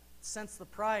of sense the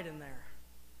pride in there.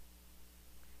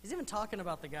 He's even talking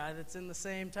about the guy that's in the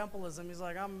same temple as him. He's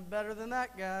like, "I'm better than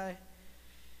that guy."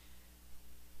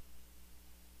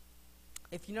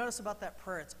 If you notice about that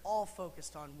prayer, it's all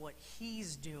focused on what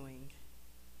he's doing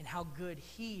and how good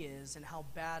he is and how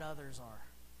bad others are.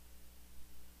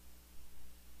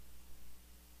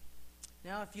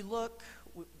 Now, if you look,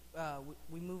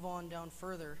 we move on down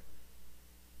further,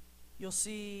 you'll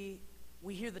see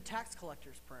we hear the tax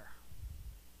collector's prayer.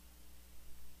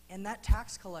 And that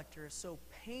tax collector is so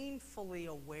painfully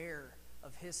aware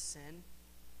of his sin.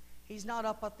 He's not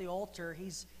up at the altar.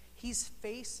 He's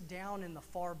face down in the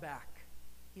far back.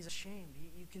 He's ashamed.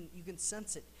 You can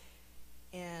sense it.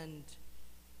 And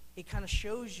it kind of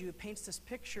shows you, it paints this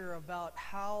picture about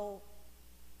how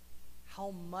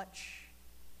much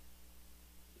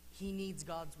he needs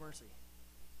God's mercy.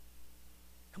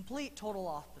 Complete, total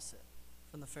opposite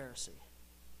from the Pharisee.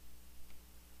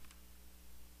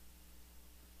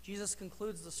 Jesus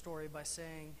concludes the story by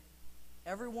saying,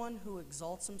 "Everyone who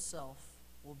exalts himself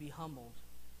will be humbled,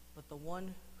 but the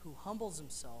one who humbles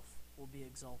himself will be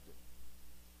exalted."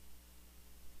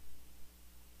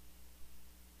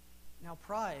 Now,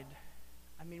 pride,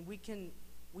 I mean,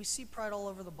 we see pride all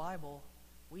over the Bible.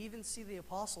 We even see the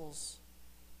apostles.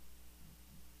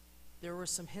 There were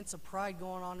some hints of pride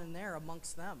going on in there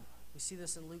amongst them. We see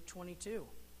this in Luke 22.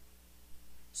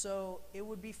 So it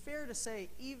would be fair to say,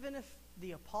 even if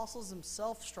the apostles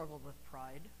themselves struggled with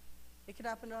pride, it could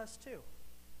happen to us too.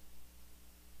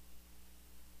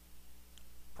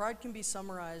 Pride can be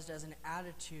summarized as an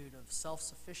attitude of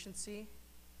self-sufficiency,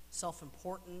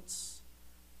 self-importance,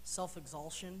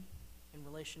 self-exaltation in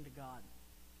relation to God.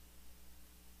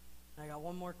 And I got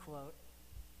one more quote.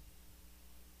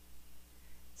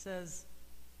 It says,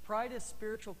 "Pride is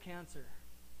spiritual cancer.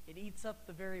 It eats up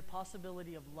the very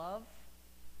possibility of love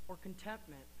or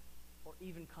contentment or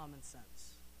even common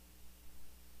sense."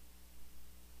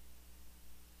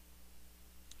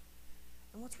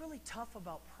 And what's really tough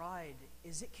about pride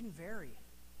is it can vary.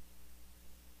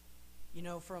 You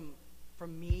know, from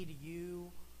me to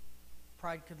you,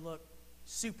 pride could look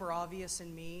super obvious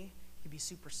in me. It could be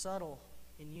super subtle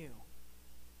in you.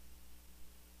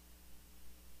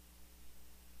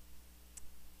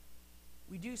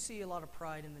 We do see a lot of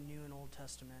pride in the New and Old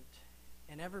Testament,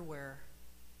 and everywhere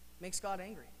makes God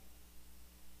angry.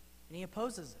 And he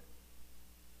opposes it.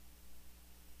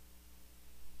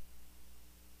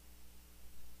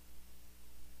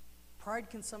 Pride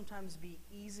can sometimes be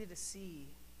easy to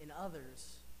see in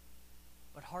others,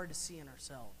 but hard to see in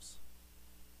ourselves.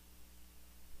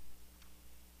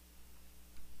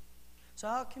 So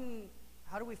how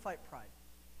do we fight pride?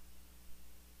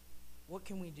 What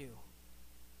can we do?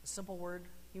 A simple word,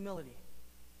 humility.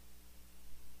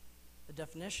 The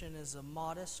definition is a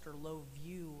modest or low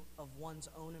view of one's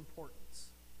own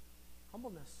importance.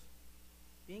 Humbleness,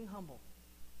 being humble.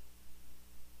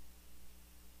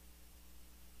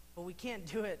 But we can't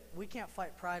do it, we can't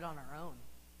fight pride on our own.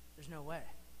 There's no way.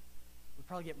 We'd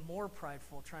probably get more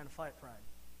prideful trying to fight pride.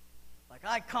 Like,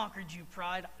 "I conquered you,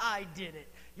 pride. I did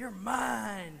it. You're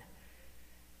mine."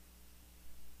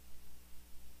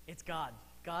 It's God.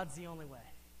 God's the only way.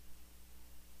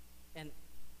 And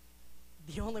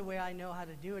the only way I know how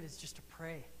to do it is just to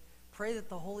pray. Pray that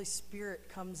the Holy Spirit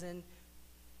comes in,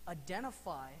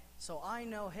 identify, so I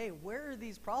know, hey, where are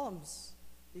these problems,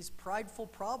 these prideful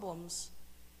problems?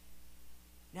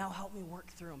 Now help me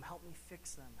work through them. Help me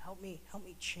fix them. Help me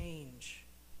change.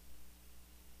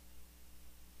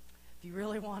 If you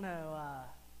really want to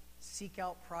seek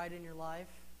out pride in your life,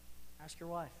 ask your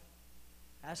wife.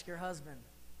 Ask your husband.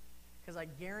 Because I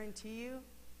guarantee you,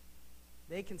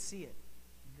 they can see it.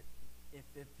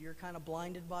 If you're kind of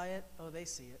blinded by it, they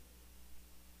see it.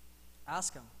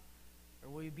 Ask them. Or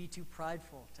will you be too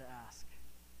prideful to ask?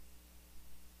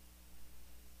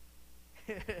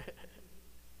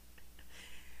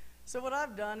 So what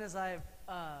I've done is I've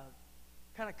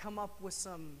kind of come up with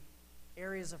some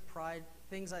areas of pride,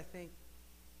 things I think,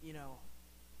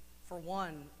 for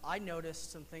one, I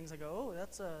noticed some things I go,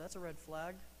 that's a red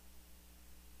flag.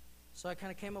 So I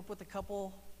kind of came up with a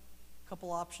couple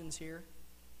options here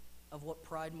of what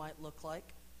pride might look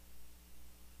like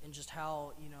and just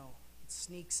how, it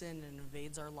sneaks in and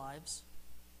invades our lives.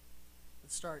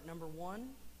 Let's start. Number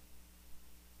one.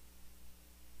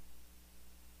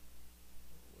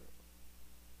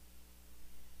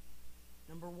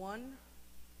 Number one,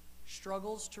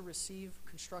 struggles to receive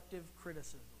constructive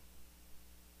criticism.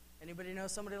 Anybody know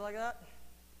somebody like that?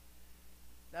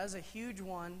 That is a huge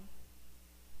one.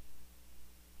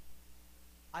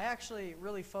 I actually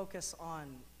really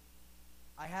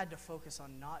I had to focus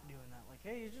on not doing that. Like,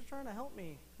 hey, you're just trying to help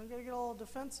me. I'm going to get all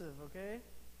defensive, okay?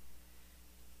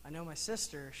 I know my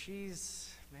sister,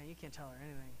 man, you can't tell her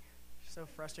anything. She's so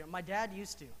frustrated. My dad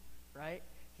used to, right?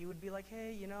 He would be like,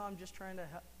 hey, I'm just trying to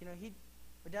help.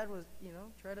 My dad was,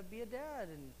 try to be a dad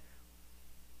and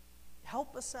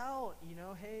help us out.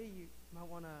 Hey, you might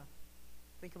want to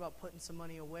think about putting some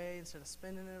money away instead of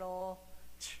spending it all.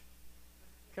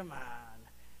 Come on.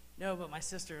 No, but my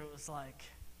sister was like,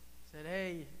 said,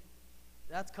 hey,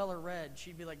 that's color red.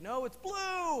 She'd be like, no, it's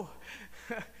blue.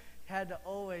 Had to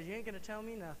always, you ain't going to tell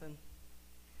me nothing.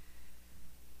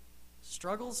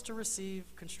 Struggles to receive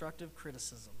constructive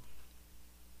criticism.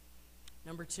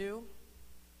 Number 2,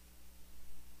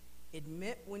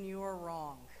 admit when you are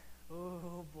wrong.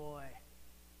 Oh boy,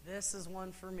 this is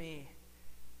one for me.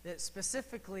 That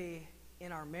specifically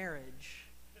in our marriage,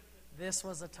 this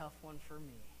was a tough one for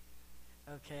me.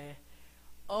 Okay?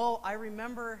 Oh, I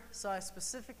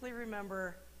specifically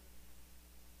remember,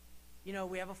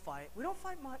 we have a fight. We don't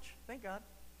fight much, thank God.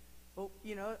 But,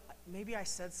 maybe I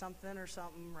said something or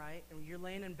something, right? And you're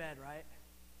laying in bed, right?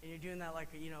 And you're doing that like,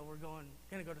 we're going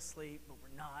to go to sleep, but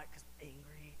we're not because we're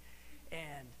angry.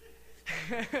 And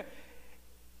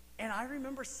and I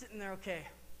remember sitting there, okay,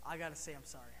 I got to say I'm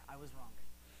sorry. I was wrong.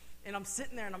 And I'm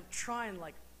sitting there and I'm trying,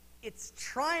 it's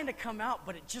trying to come out,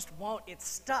 but it just won't. It's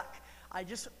stuck. I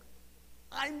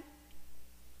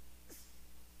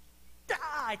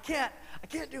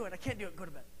can't do it. I can't do it. Go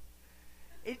to bed.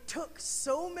 It took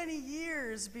so many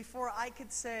years before I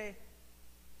could say,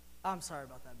 I'm sorry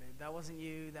about that, babe. That wasn't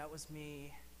you. That was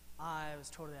me. I was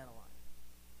totally out of line.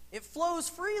 It flows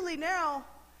freely now,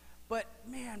 but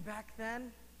man, back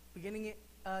then, beginning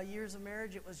years of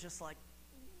marriage, it was just like,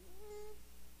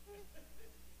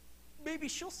 maybe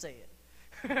she'll say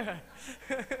it.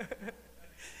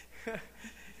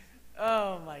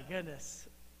 Oh my goodness.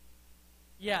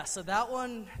 Yeah, so that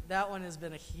one has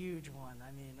been a huge one.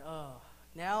 I mean,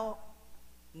 now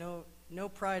no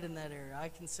pride in that area. I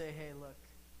can say, hey, look,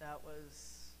 that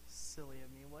was silly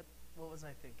of me. What was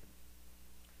I thinking?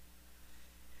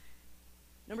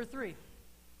 Number 3,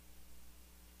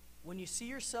 when you see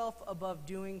yourself above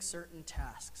doing certain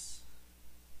tasks.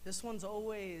 This one's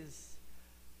always,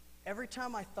 every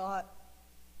time I thought,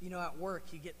 at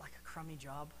work you get like a crummy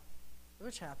job,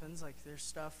 which happens, like there's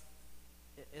stuff,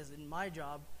 as in my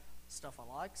job, stuff I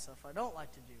like, stuff I don't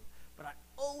like to do. But I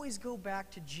always go back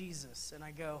to Jesus and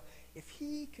I go, if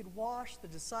he could wash the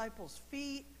disciples'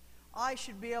 feet, I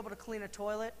should be able to clean a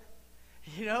toilet.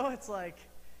 It's like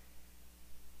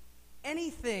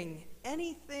anything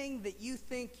that you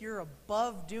think you're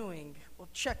above doing, well,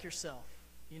 check yourself,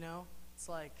 It's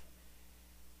like,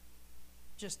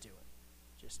 just do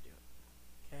it. Just do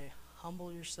it. Okay?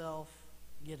 Humble yourself,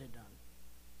 get it done.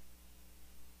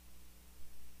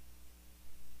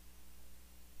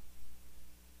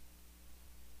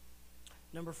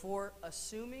 Number 4,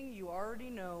 assuming you already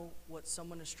know what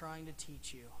someone is trying to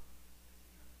teach you.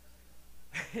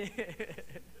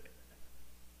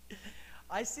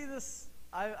 I see this,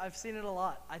 I've seen it a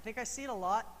lot. I think I see it a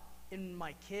lot in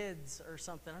my kids or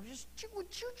something.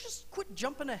 Would you just quit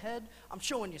jumping ahead? I'm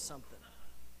showing you something.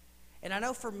 And I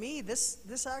know for me,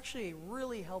 this actually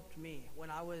really helped me when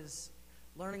I was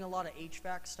learning a lot of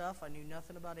HVAC stuff. I knew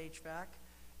nothing about HVAC.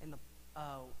 And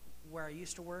where I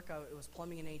used to work, it was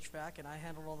plumbing and HVAC, and I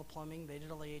handled all the plumbing. They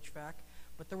did all the HVAC.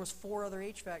 But there was 4 other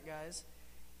HVAC guys,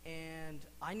 and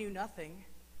I knew nothing.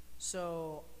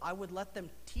 So I would let them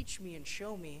teach me and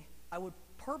show me. I would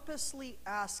purposely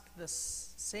ask the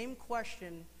same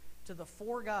question to the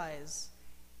 4 guys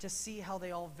to see how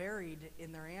they all varied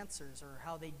in their answers or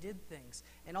how they did things.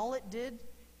 And all it did,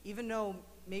 even though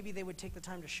maybe they would take the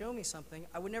time to show me something,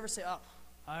 I would never say, oh,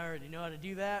 I already know how to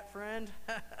do that, friend.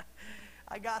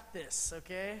 I got this,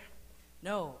 okay?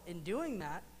 No, in doing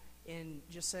that, in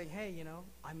just saying, hey,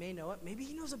 I may know it. Maybe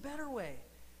he knows a better way.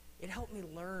 It helped me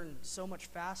learn so much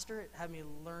faster. It had me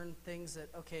learn things that,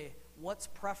 okay, what's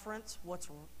preference? What's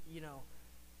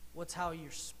how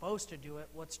you're supposed to do it?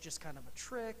 What's just kind of a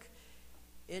trick?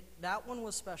 That one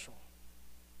was special.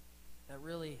 That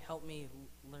really helped me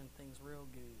learn things real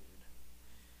good.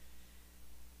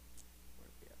 Where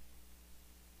are we at?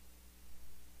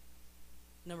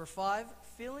 Number 5,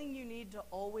 feeling you need to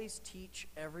always teach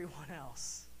everyone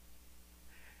else.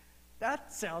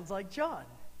 That sounds like John.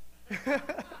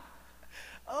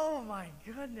 Oh my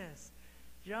goodness.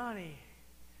 Johnny,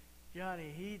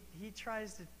 he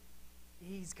tries to,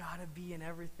 he's got to be in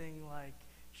everything, like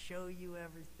show you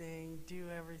everything, do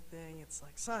everything. It's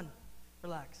like, son,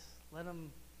 relax. Let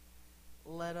him,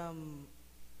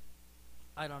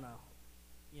 I don't know.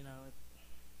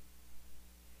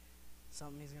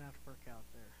 Something he's going to have to work out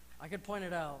there. I could point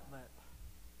it out, but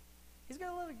he's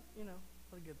got a lot of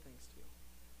good things too.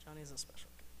 Johnny's a special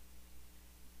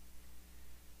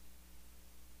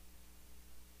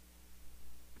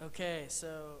kid. Okay,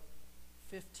 so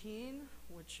 15,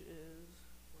 which is,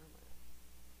 where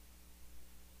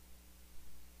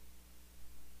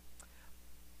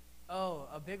am Oh,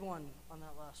 a big one on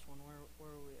that last one. Where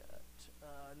are we at?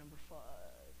 Number 5.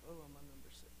 Oh, I'm on number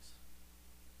 6.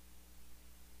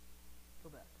 Go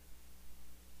back.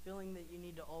 Feeling that you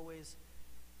need to always...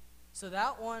 So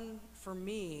that one, for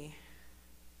me,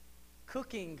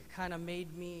 cooking kind of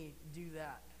made me do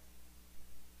that.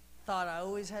 Thought I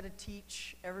always had to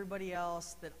teach everybody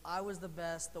else that I was the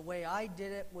best. The way I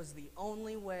did it was the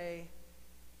only way.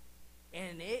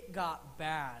 And it got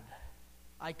bad.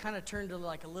 I kind of turned to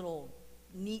like a little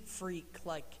neat freak,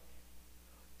 like,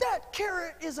 that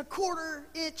carrot is a 1/4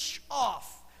 inch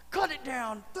off. Cut it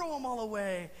down, throw them all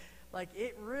away. Like,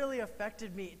 it really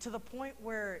affected me to the point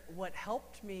where what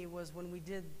helped me was when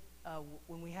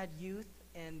we had youth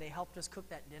and they helped us cook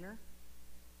that dinner.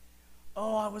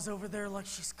 Oh, I was over there like,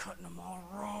 she's cutting them all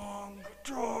wrong.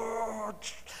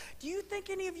 Do you think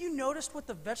any of you noticed what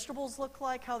the vegetables look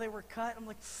like, how they were cut? I'm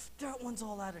like, that one's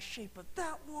all out of shape, but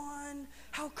that one,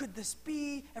 how could this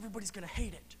be? Everybody's going to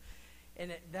hate it.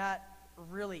 And that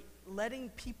really, letting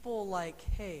people like,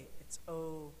 hey, it's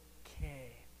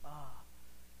okay.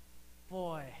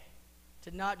 Boy,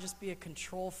 to not just be a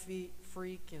control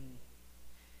freak and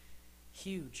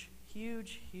huge,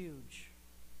 huge, huge.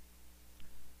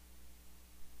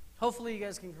 Hopefully you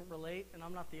guys can relate, and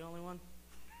I'm not the only one.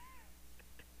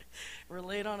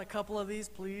 Relate on a couple of these,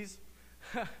 please.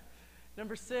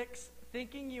 Number 6,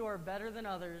 thinking you are better than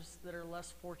others that are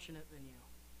less fortunate than you.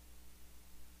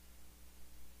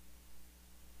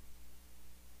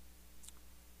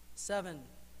 7,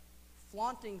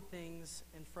 flaunting things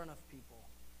in front of people.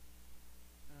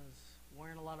 I was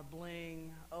wearing a lot of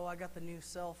bling. Oh, I got the new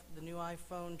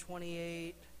iPhone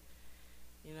 28.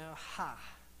 You know,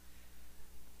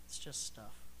 it's just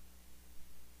stuff.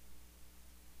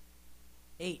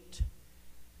 8,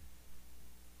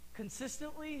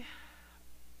 consistently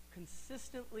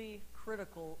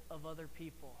critical of other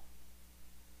people.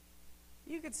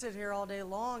 You could sit here all day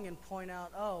long and point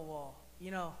out, oh, well,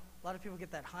 you know, a lot of people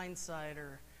get that hindsight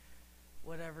or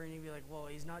whatever, and you'd be like, well,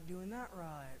 he's not doing that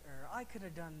right, or I could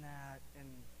have done that, and,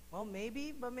 well,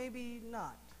 maybe, but maybe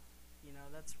not. You know,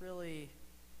 that's really,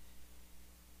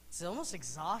 it's almost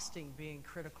exhausting being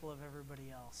critical of everybody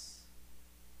else.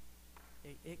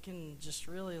 It can just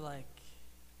really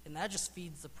and that just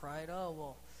feeds the pride. Oh,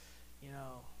 well, you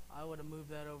know, I would have moved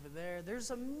that over there.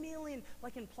 There's a million,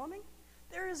 like in plumbing,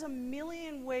 there is a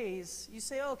million ways. You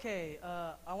say, okay,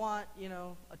 I want, you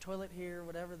know, a toilet here,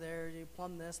 whatever there. You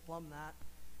plumb this, plumb that.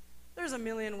 There's a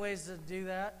million ways to do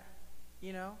that,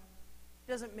 you know.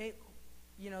 It doesn't make,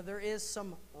 you know, there is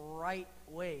some right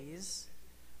ways,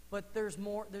 but there's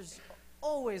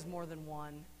always more than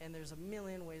one, and there's a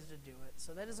million ways to do it.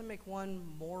 So that doesn't make one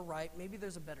more right. Maybe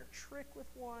there's a better trick with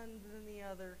one than the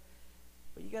other,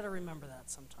 but you got to remember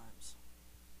that sometimes.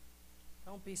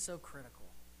 Don't be so critical.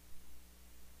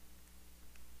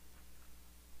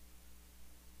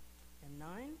 And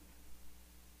 9,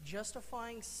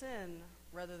 justifying sin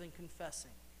rather than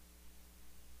confessing.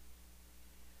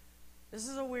 This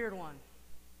is a weird one.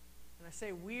 And I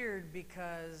say weird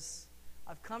because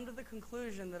I've come to the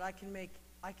conclusion that I can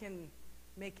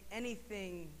make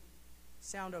anything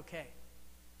sound okay.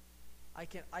 I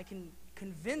can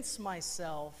convince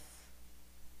myself,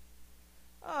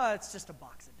 oh, it's just a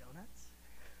box of donuts.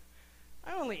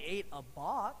 I only ate a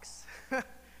box.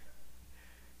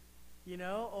 You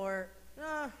know, or,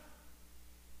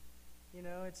 you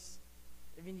know,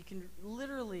 you can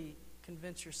literally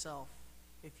convince yourself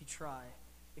if you try.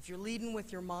 If you're leading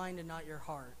with your mind and not your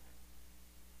heart,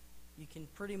 you can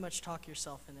pretty much talk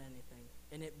yourself into anything,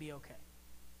 and it be okay.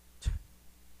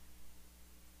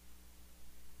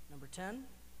 Number 10,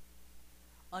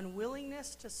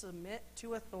 unwillingness to submit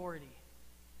to authority.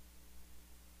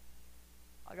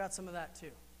 I got some of that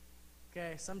too.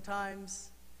 Okay,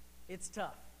 sometimes it's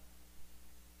tough.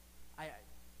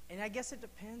 And I guess it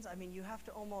depends. I mean, you have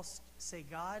to almost say,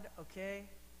 God, okay,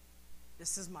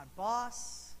 this is my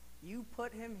boss. You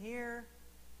put him here.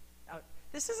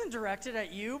 This isn't directed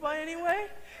at you by any way.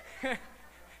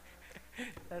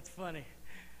 That's funny.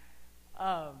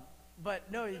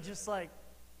 But no, you just like,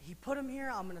 he put him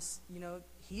here. I'm going to, you know,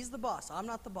 he's the boss. I'm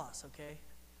not the boss, okay?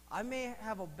 I may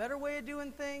have a better way of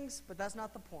doing things, but that's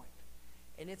not the point.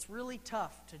 And it's really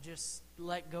tough to just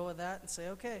let go of that and say,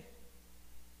 okay,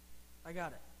 I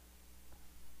got it.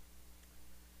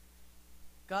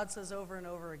 God says over and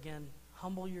over again,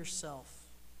 humble yourself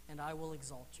and I will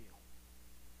exalt you.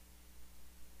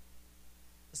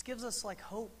 This gives us like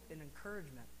hope and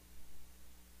encouragement.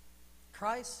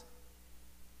 Christ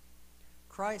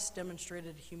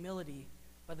demonstrated humility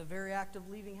by the very act of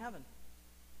leaving heaven,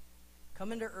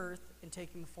 coming to earth and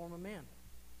taking the form of man.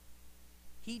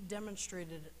 He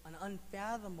demonstrated an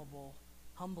unfathomable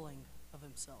humbling of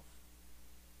himself.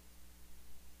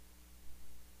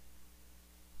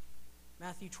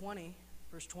 Matthew 20,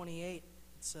 verse 28,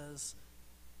 it says,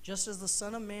 "Just as the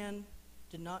Son of Man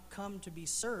did not come to be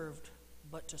served,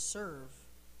 but to serve,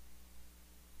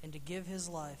 and to give his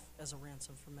life as a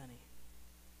ransom for many."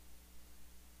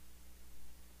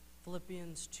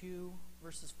 Philippians 2,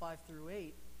 verses 5 through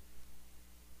 8,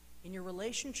 "In your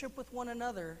relationship with one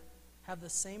another, have the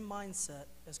same mindset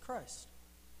as Christ,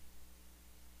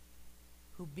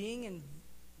 who being in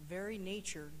very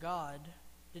nature God,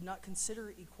 did not consider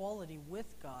equality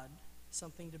with God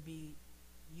something to be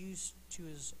used to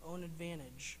his own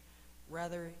advantage.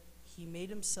 Rather, he made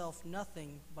himself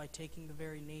nothing by taking the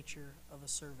very nature of a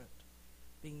servant,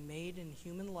 being made in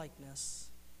human likeness,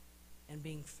 and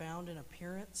being found in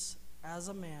appearance as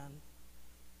a man,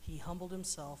 he humbled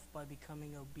himself by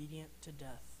becoming obedient to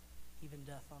death, even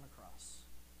death on a cross."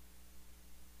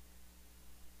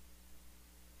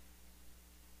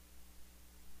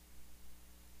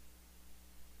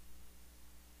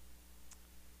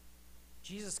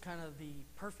 Jesus is kind of the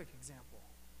perfect example.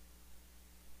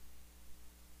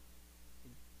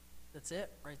 That's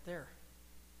it right there.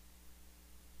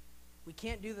 We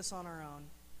can't do this on our own.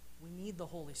 We need the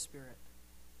Holy Spirit.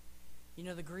 You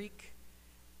know,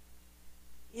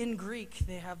 in Greek,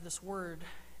 they have this word,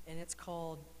 and it's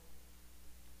called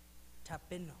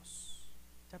tapenos.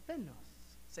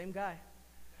 Tapenos. Same guy.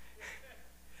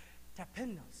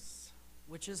 Tapenos,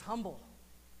 which is humble.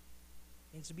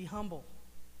 It means to be humble.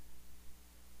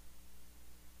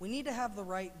 We need to have the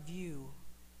right view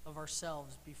of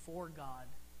ourselves before God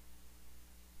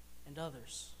and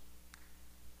others.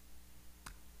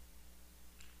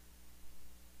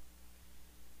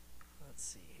 Let's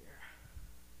see here.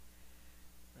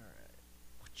 All right.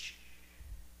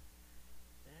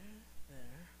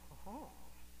 There. Oh,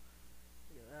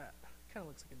 look at that. Kind of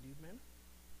looks like a dude, man.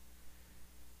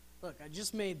 Look, I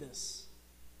just made this.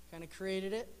 Kind of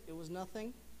created it. It was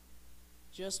nothing.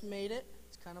 Just made it.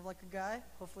 It's kind of like a guy.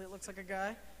 Hopefully it looks like a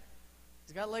guy.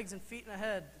 He's got legs and feet and a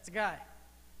head. It's a guy.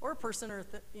 Or a person or,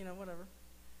 whatever.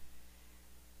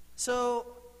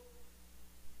 So,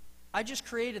 I just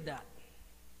created that.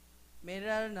 Made it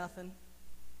out of nothing.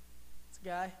 It's a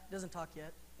guy. Doesn't talk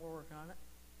yet. We're working on it.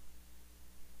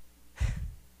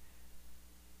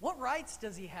 What rights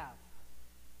does he have?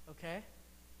 Okay?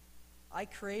 I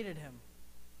created him.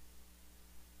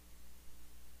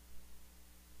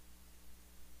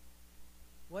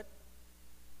 What?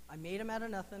 I made him out of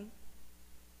nothing.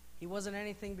 He wasn't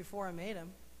anything before I made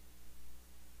him.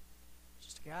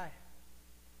 Just a guy.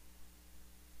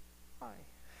 Hi.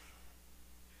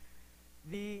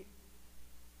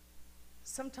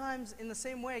 Sometimes in the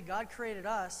same way God created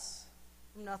us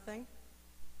from nothing,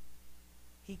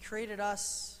 he created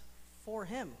us for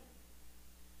him.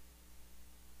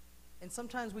 And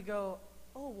sometimes we go,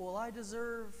 oh, well, I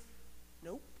deserve...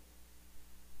 Nope.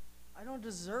 I don't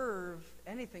deserve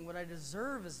anything. What I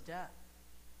deserve is death.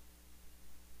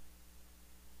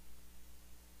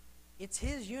 It's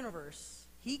his universe.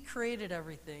 He created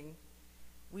everything.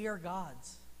 We are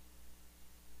gods.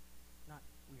 Not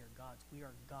we are gods. We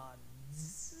are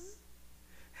gods.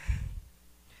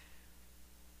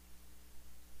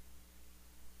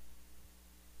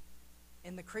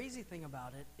 And the crazy thing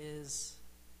about it is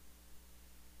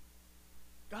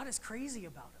God is crazy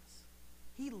about us.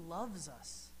 He loves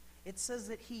us. It says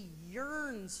that he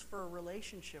yearns for a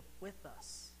relationship with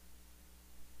us.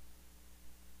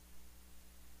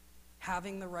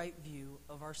 Having the right view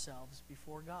of ourselves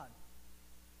before God.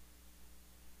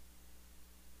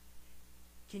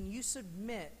 Can you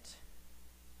submit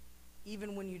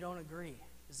even when you don't agree?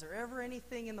 Is there ever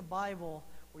anything in the Bible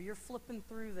where you're flipping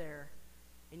through there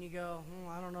and you go,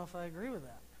 I don't know if I agree with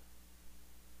that?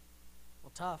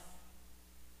 Well, tough.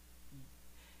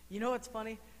 You know what's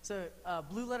funny? So,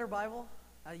 Blue Letter Bible,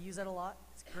 I use that a lot.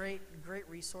 It's a great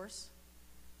resource.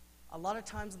 A lot of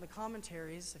times in the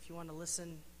commentaries, if you want to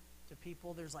listen to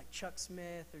people, there's like Chuck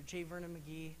Smith or J. Vernon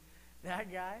McGee.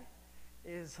 That guy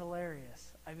is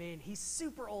hilarious. I mean, he's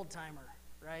super old-timer,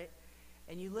 right?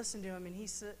 And you listen to him, and he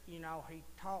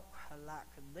talk like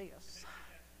this.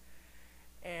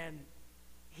 And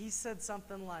he said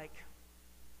something like,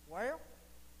 well,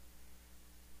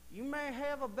 you may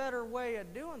have a better way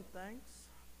of doing things,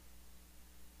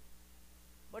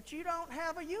 but you don't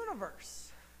have a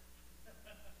universe.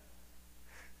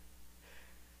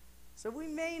 So we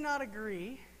may not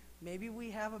agree. Maybe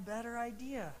we have a better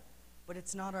idea, but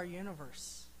it's not our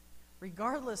universe.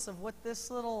 Regardless of what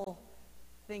this little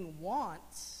thing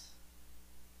wants,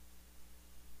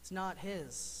 it's not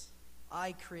his.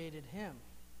 I created him.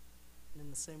 And in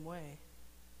the same way,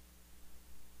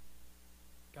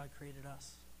 God created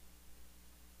us.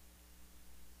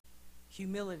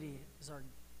 Humility is our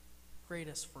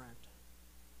greatest friend.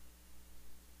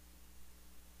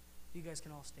 You guys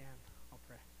can all stand. I'll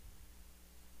pray.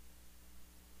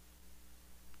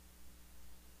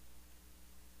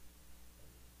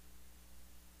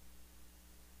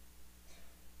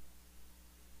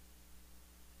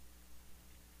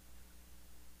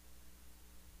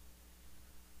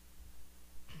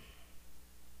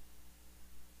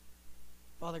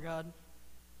 Father God,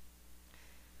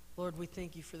 Lord, we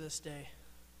thank you for this day.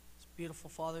 It's a beautiful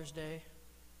Father's Day.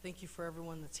 Thank you for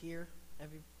everyone that's here,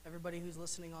 everybody who's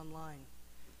listening online.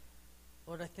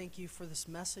 Lord, I thank you for this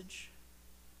message.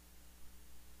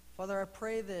 Father, I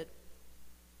pray that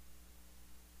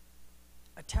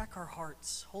attack our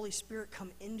hearts. Holy Spirit,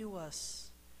 come into us.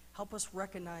 Help us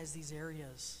recognize these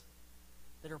areas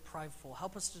that are prideful.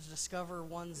 Help us to discover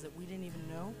ones that we didn't even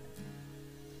know.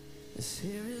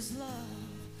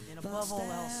 And above all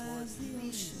else, Lord,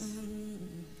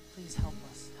 please help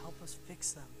us. Help us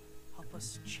fix them. Help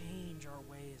us change our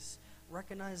ways.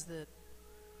 Recognize that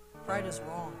pride is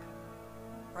wrong.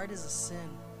 Pride is a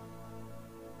sin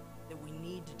that we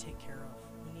need to take care of.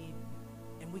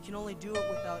 And we can only do it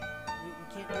without,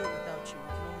 we can't do it without you.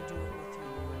 We can only do it with you,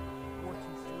 Lord,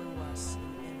 working through us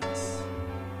and in us.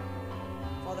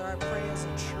 Father, I pray as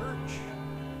a church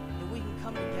that we can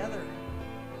come together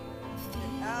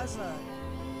and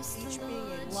as each being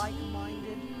a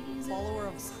like-minded follower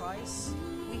of Christ,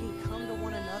 we can come to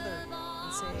one another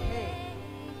and say, hey,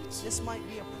 this might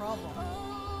be a problem.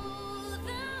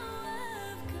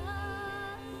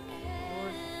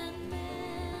 Lord,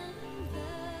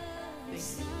 thank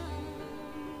you.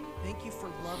 Thank you for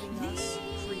loving us,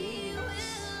 creating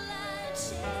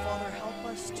us. And Father, help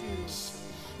us to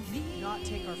not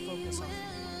take our focus off of you.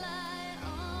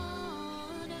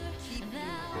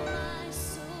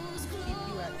 Keep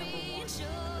you at number one, at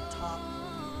the top.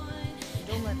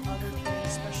 Don't let other things,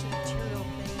 especially material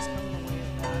things, come in the way of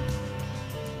that.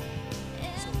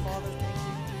 So Father, thank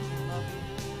you. We love you.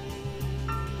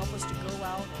 Help us to go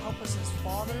out. Help us as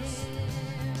fathers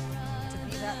to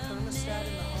be that thermostat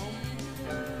in the home,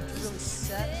 to really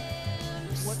set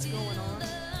what's going on.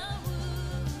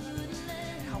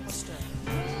 And help us to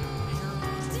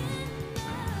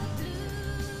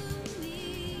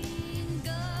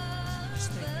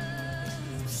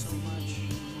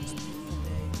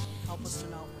to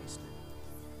not waste it.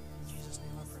 In Jesus'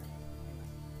 name I pray. Amen.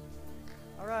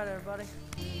 All right, everybody.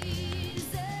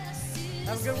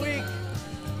 Have a good week.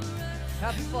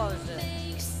 Happy Father's Day.